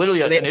body issue. It was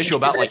literally an issue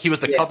about like he was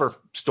the cover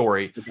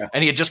story,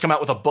 and he had just come out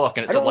with a book,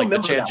 and it said like the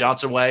Chad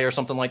Johnson way or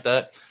something like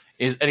that.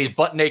 And he's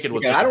butt naked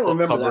with just a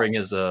book covering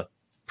his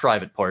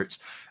private parts.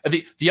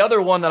 The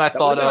other one that I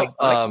thought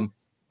of,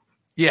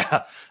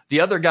 the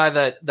other guy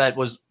that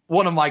was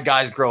one of my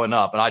guys growing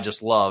up, and I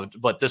just loved,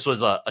 but this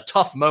was a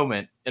tough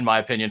moment in my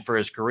opinion for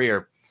his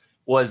career,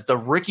 was the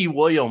Ricky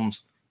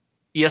Williams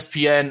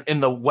ESPN in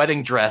the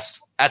wedding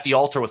dress at the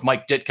altar with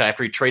Mike Ditka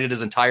after he traded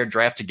his entire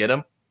draft to get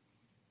him.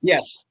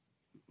 Yes.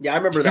 Yeah, I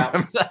remember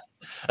that.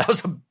 That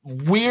was a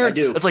weird.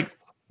 It's like,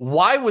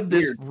 why would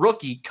this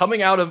rookie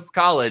coming out of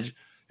college,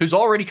 who's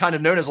already kind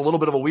of known as a little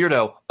bit of a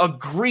weirdo,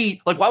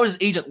 agree? Like, why would his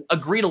agent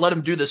agree to let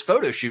him do this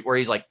photo shoot where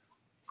he's like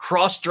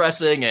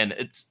cross-dressing, and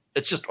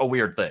it's just a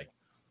weird thing.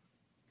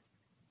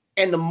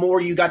 And the more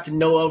you got to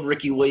know of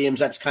Ricky Williams,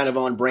 that's kind of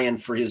on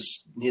brand for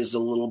his a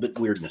little bit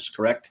weirdness,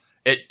 correct?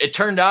 It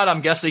turned out,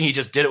 I'm guessing he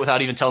just did it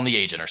without even telling the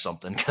agent or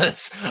something,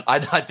 because I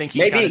think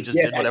he kind of just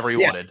did whatever he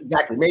wanted.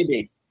 Exactly,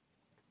 maybe.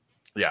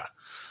 Yeah.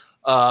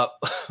 I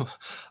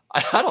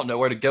don't know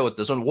where to go with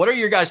this one. What are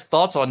your guys'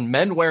 thoughts on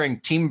men wearing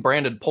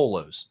team-branded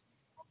polos?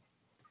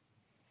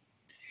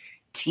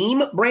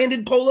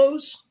 Team-branded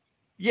polos?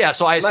 Yeah,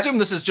 so I assume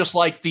this is just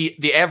like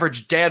the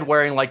average dad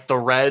wearing like the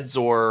Reds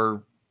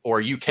or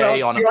UK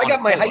on a I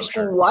got my high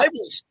school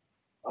rivals.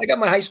 I got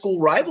my high school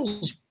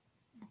rivals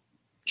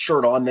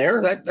shirt on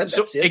there. That's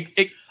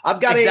it. I've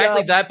got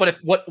exactly that. But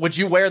what would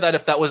you wear that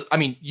if that was? I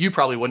mean, you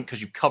probably wouldn't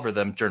because you cover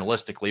them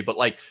journalistically. But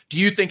like, do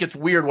you think it's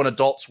weird when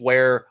adults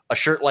wear a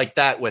shirt like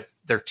that with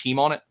their team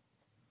on it?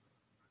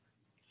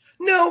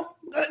 No.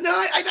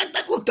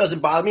 That look doesn't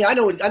bother me. I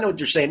know what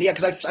you're saying. Yeah,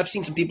 because I've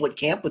seen some people at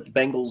camp with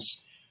the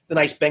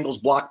nice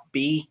Bengals Block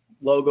B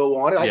logo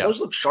on it. Those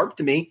look sharp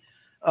to me.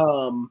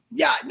 I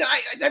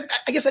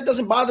guess that doesnthat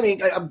doesn't bother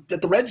me. I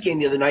at the Reds game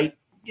the other night,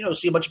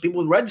 see a bunch of people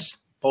with Reds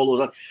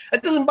polos on.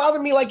 That doesn't bother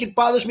me like it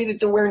bothers me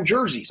that they're wearing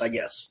jerseys, I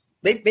guess.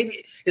 Maybe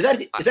is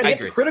that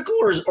hypocritical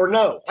or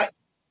no?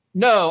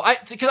 No,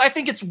 because I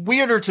think it's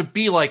weirder to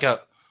be like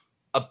a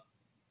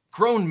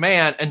grown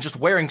man and just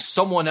wearing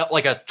someone else,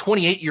 like a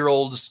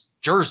 28-year-old's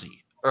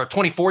jersey or a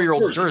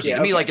 24-year-old's jersey.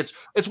 To me, like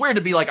it's weird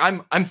to be like,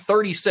 I'm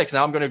 36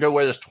 now, I'm going to go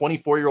wear this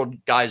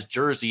 24-year-old guy's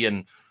jersey,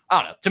 and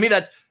I don't know. To me,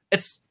 that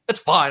it's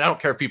fine. I don't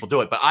care if people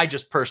do it, but I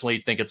just personally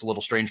think it's a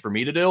little strange for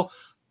me to do.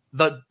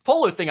 The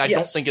polo thing I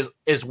don't think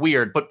is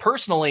weird, but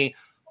personally,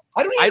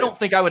 I don't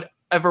think I would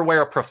ever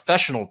wear a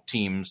professional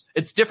team's.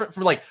 It's different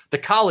from like the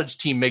college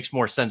team makes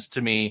more sense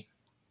to me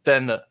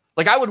than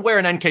I would wear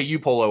an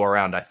NKU polo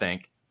around, I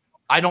think.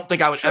 I don't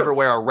think I would ever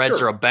wear a Reds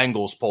or a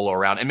Bengals polo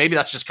around. And maybe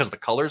that's just because of the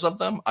colors of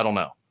them. I don't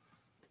know.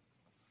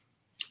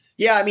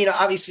 Yeah, I mean,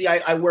 obviously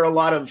I wear a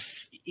lot of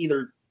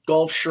either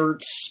golf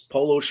shirts,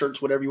 polo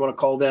shirts, whatever you want to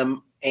call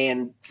them,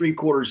 and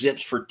 3/4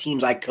 zips for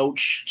teams I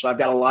coach. So I've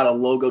got a lot of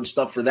logoed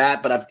stuff for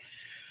that. But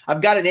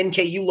I've got an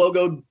NKU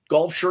logoed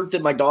golf shirt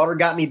that my daughter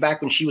got me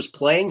back when she was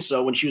playing.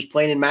 So when she was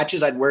playing in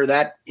matches, I'd wear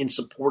that in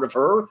support of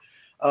her.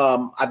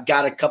 I've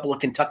got a couple of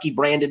Kentucky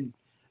branded.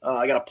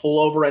 I got a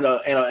pullover and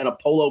a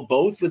polo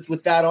both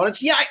with that on it.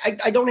 So yeah,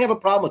 I don't have a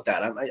problem with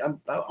that.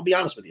 I'll be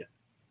honest with you.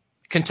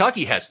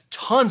 Kentucky has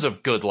tons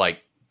of good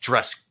like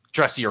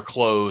dressier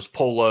clothes,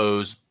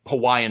 polos,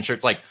 Hawaiian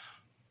shirts. Like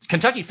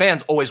Kentucky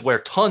fans always wear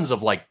tons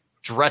of like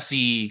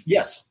dressy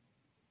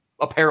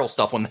apparel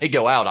stuff when they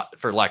go out,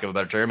 for lack of a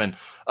better term. And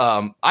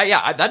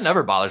that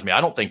never bothers me. I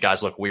don't think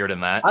guys look weird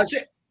in that.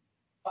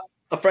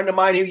 A friend of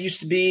mine who used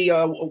to be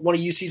one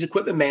of UC's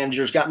equipment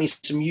managers got me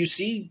some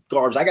UC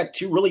garbs. I got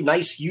two really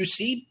nice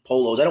UC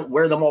polos. I don't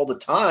wear them all the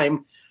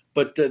time,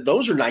 but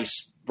those are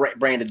nice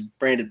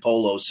branded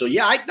polos. So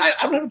yeah, I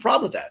don't have a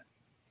problem with that.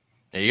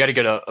 Yeah, you got to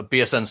get a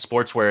BSN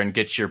Sportswear and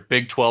get your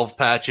Big 12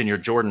 patch and your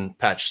Jordan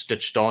patch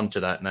stitched onto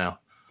that now.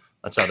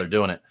 That's how they're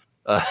doing it.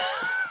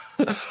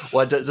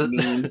 What does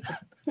it?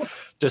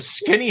 Does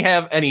Skinny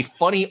have any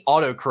funny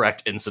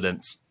autocorrect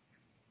incidents?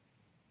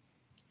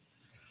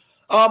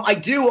 I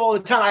do all the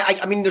time.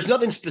 I mean, there's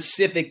nothing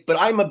specific, but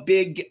I'm a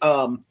big.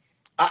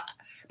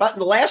 About in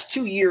the last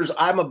 2 years,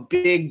 I'm a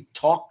big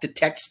talk to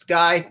text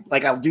guy.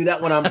 Like I'll do that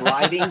when I'm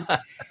driving,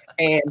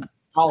 and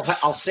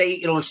I'll say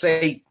it'll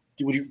say,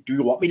 "Do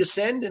you want me to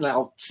send?" And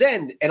I'll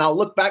send, and I'll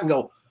look back and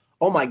go,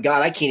 "Oh my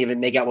god, I can't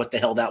even make out what the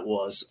hell that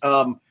was."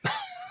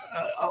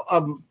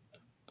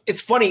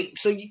 It's funny.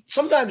 So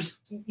sometimes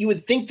you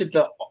would think that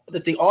the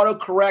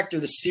autocorrect or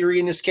the Siri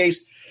in this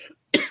case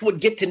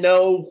would get to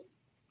know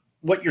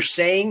what you're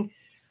saying.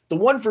 The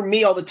one for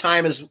me all the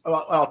time is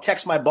I'll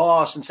text my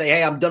boss and say,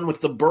 "Hey, I'm done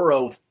with the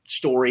Burrow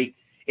story."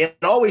 It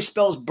always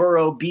spells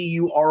Burrow,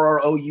 Burrough.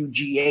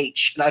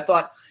 And I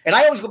thought, and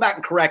I always go back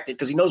and correct it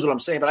because he knows what I'm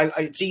saying, but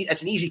I see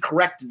it's an easy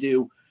correct to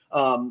do,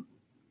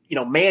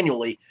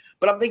 manually.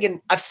 But I'm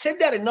thinking, I've said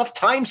that enough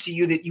times to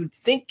you that you'd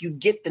think you'd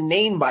get the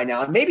name by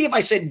now. And maybe if I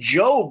said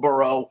Joe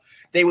Burrow,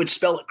 they would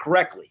spell it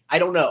correctly. I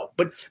don't know.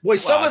 But boy,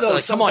 some of those,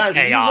 like, sometimes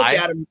when you look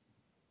at them,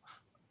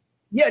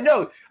 yeah,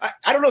 no,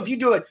 I don't know if you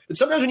do it, but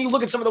sometimes when you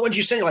look at some of the ones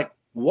you send, you're like,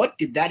 what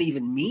did that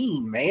even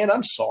mean, man?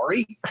 I'm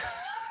sorry.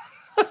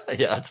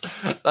 Yeah,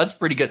 that's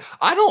pretty good.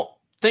 I don't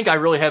think I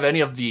really have any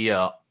of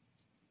the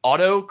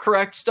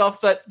autocorrect stuff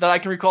that I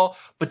can recall.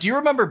 But do you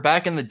remember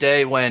back in the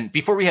day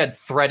before we had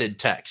threaded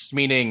text,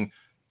 meaning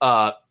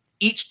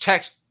each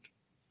text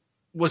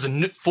was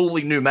a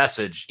fully new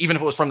message, even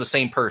if it was from the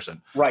same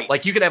person? Right.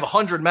 Like you could have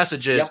 100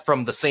 messages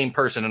from the same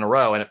person in a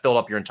row and it filled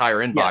up your entire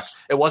inbox. Yes.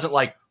 It wasn't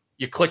like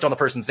you clicked on the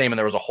person's name and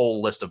there was a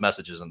whole list of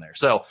messages in there.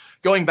 So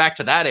going back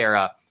to that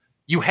era,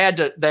 you had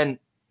to then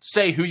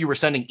say who you were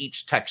sending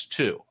each text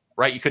to,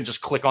 right? You couldn't just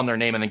click on their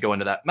name and then go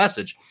into that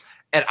message.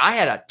 And I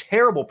had a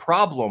terrible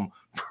problem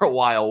for a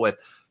while with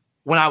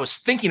when I was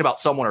thinking about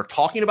someone or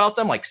talking about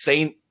them, like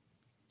saying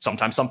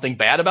sometimes something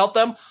bad about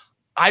them,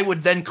 I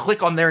would then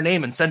click on their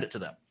name and send it to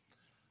them.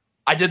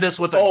 I did this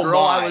with a girl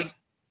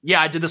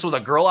I did this with a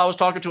girl I was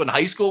talking to in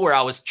high school where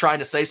I was trying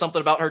to say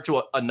something about her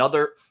to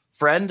another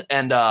friend.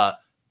 And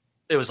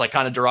it was like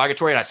kind of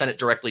derogatory and I sent it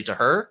directly to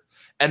her.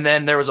 And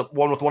then there was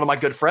one with one of my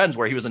good friends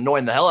where he was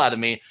annoying the hell out of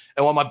me.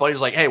 And one of my buddies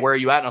was like, "Hey, where are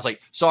you at?" And I was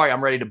like, "Sorry,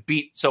 I'm ready to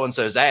beat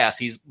so-and-so's ass.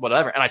 He's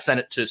whatever." And I sent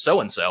it to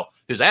so-and-so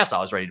whose ass I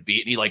was ready to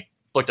beat. And he like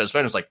looked at his phone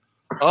and was like,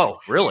 "Oh,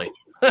 really?"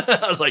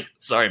 I was like,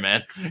 "Sorry,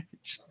 man.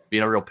 Just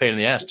being a real pain in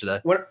the ass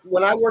today."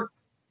 When I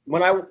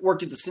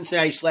worked at the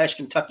Cincinnati /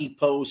 Kentucky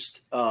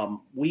Post,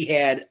 we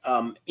had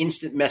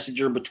instant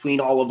messenger between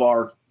all of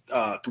our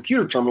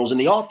computer terminals in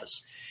the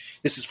office.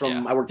 This is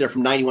I worked there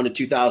from 91 to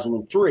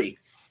 2003.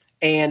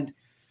 And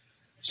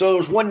so there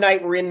was one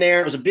night we're in there.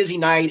 It was a busy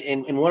night,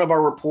 and one of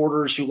our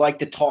reporters who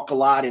liked to talk a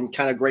lot and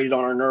kind of grated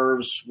on our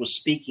nerves was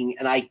speaking.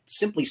 And I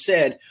simply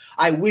said,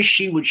 "I wish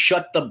she would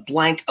shut the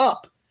blank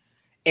up."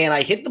 And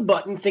I hit the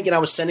button thinking I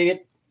was sending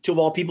it to, of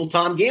all people,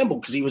 Tom Gamble,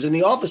 because he was in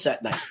the office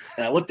that night.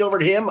 And I looked over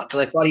at him because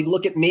I thought he'd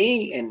look at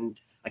me, and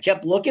I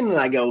kept looking, and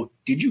I go,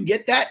 "Did you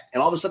get that?"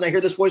 And all of a sudden I hear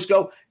this voice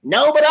go,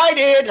 "No, but I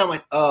did." And I'm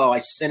like, "Oh, I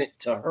sent it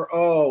to her.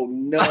 Oh,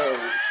 no."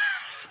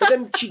 But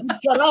then she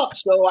shut up,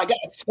 so I got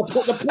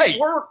the point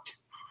worked.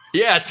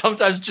 Yeah,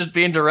 sometimes just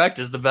being direct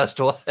is the best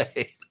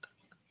way.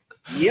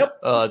 Yep.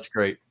 Oh, that's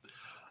great.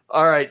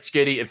 All right,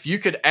 Skitty, if you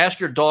could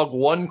ask your dog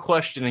one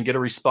question and get a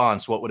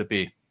response, what would it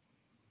be?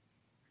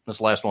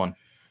 This last one.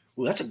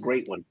 Well, that's a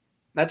great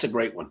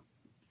one.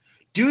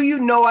 Do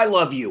you know I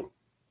love you?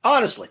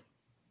 Honestly.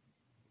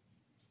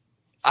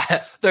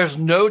 There's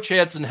no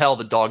chance in hell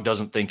the dog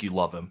doesn't think you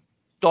love him.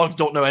 Dogs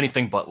don't know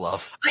anything but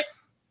love.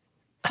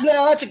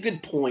 No, that's a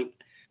good point.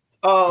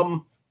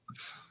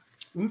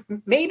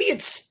 Maybe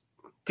it's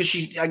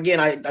because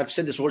I've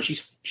said this before,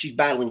 she's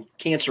battling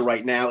cancer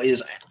right now.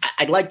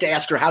 I'd like to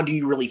ask her, how do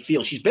you really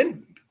feel? She's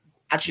been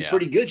actually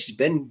pretty good. She's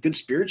been good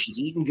spirits. She's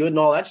eating good and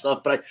all that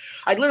stuff. But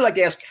I'd literally like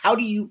to ask, how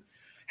do you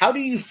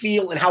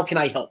feel and how can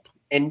I help?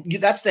 And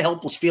that's the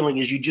helpless feeling,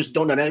 is you just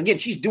don't know. And again,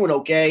 she's doing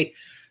okay.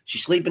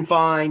 She's sleeping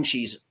fine.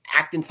 She's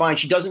acting fine.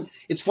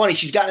 It's funny.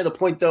 She's gotten to the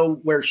point though,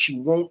 where she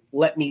won't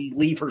let me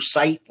leave her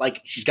sight.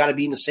 Like she's got to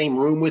be in the same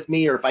room with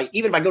me. Or if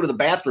I go to the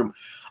bathroom,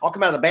 I'll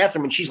come out of the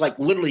bathroom and she's like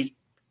literally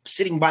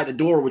sitting by the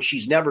door, which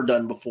she's never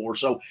done before.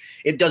 So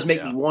it does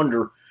make me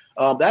wonder.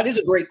 That is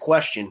a great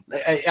question.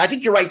 I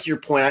think you're right to your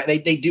point.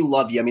 They do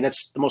love you. I mean,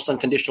 that's the most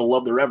unconditional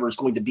love there ever is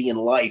going to be in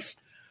life.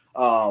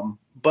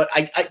 But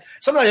I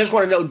sometimes I just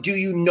want to know, do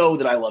you know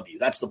that I love you?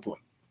 That's the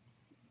point.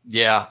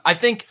 Yeah. I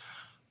think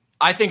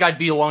I'd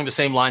be along the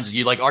same lines as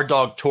you. Like our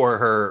dog tore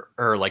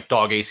her like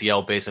dog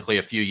ACL basically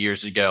a few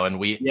years ago, and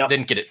we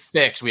didn't get it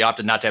fixed. We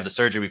opted not to have the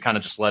surgery. We kind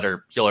of just let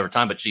her heal over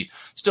time, but she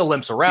still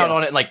limps around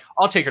on it. And like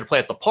I'll take her to play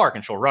at the park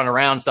and she'll run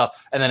around and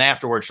stuff. And then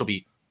afterwards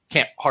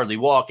can't hardly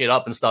walk it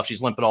up and stuff.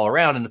 She's limping all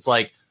around. And it's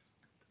like,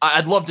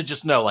 I'd love to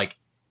just know, like,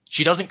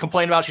 she doesn't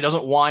complain about it. She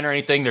doesn't whine or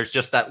anything. There's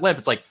just that limp.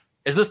 It's like,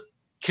 is this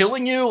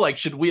killing you? Like,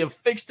 should we have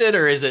fixed it,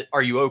 or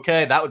are you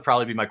okay? That would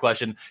probably be my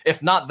question.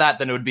 If not that,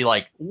 then it would be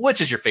like, which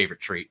is your favorite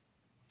treat?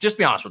 Just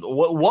be honest with me.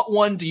 What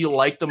one do you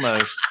like the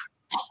most?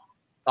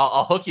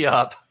 I'll hook you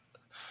up.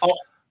 Oh,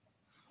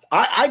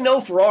 I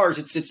know for ours,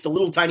 it's the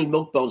little tiny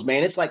milk bones,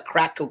 man. It's like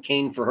crack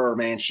cocaine for her,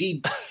 man.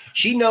 She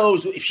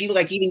knows if she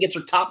like even gets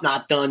her top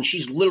knot done,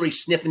 she's literally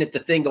sniffing at the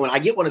thing, going, "I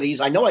get one of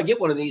these. I know I get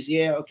one of these.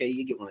 Yeah, okay,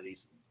 you get one of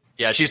these."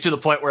 Yeah, she's to the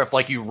point where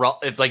if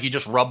you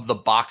just rub the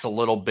box a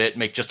little bit,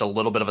 make just a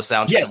little bit of a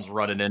sound, she comes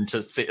running in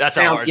to see. That's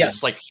how ours is.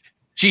 It's like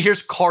she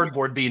hears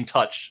cardboard being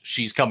touched,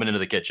 she's coming into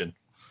the kitchen.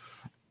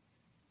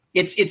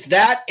 It's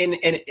that, and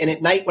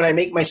at night when I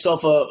make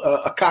myself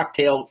a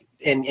cocktail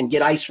and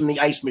get ice from the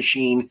ice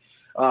machine,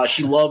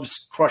 she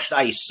loves crushed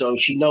ice. So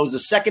she knows the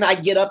second I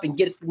get up and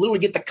literally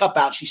get the cup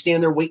out, she's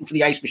standing there waiting for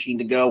the ice machine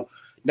to go,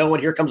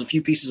 knowing here comes a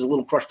few pieces of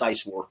little crushed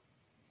ice for her.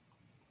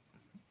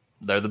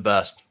 They're the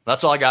best.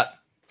 That's all I got.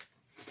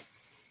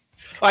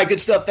 All right,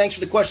 good stuff. Thanks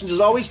for the questions as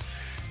always.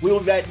 We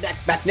will be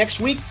back next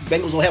week.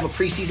 Bengals will have a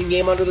preseason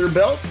game under their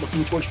belt,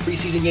 looking towards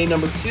preseason game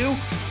number 2.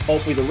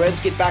 Hopefully the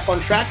Reds get back on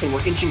track, and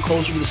we're inching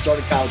closer to the start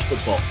of college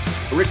football.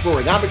 For Rick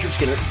Broering, I'm Richard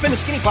Skinner. It's been the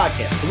Skinny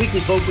Podcast, the weekly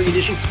poker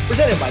edition,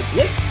 presented by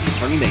Blake the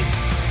Attorney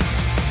Mason.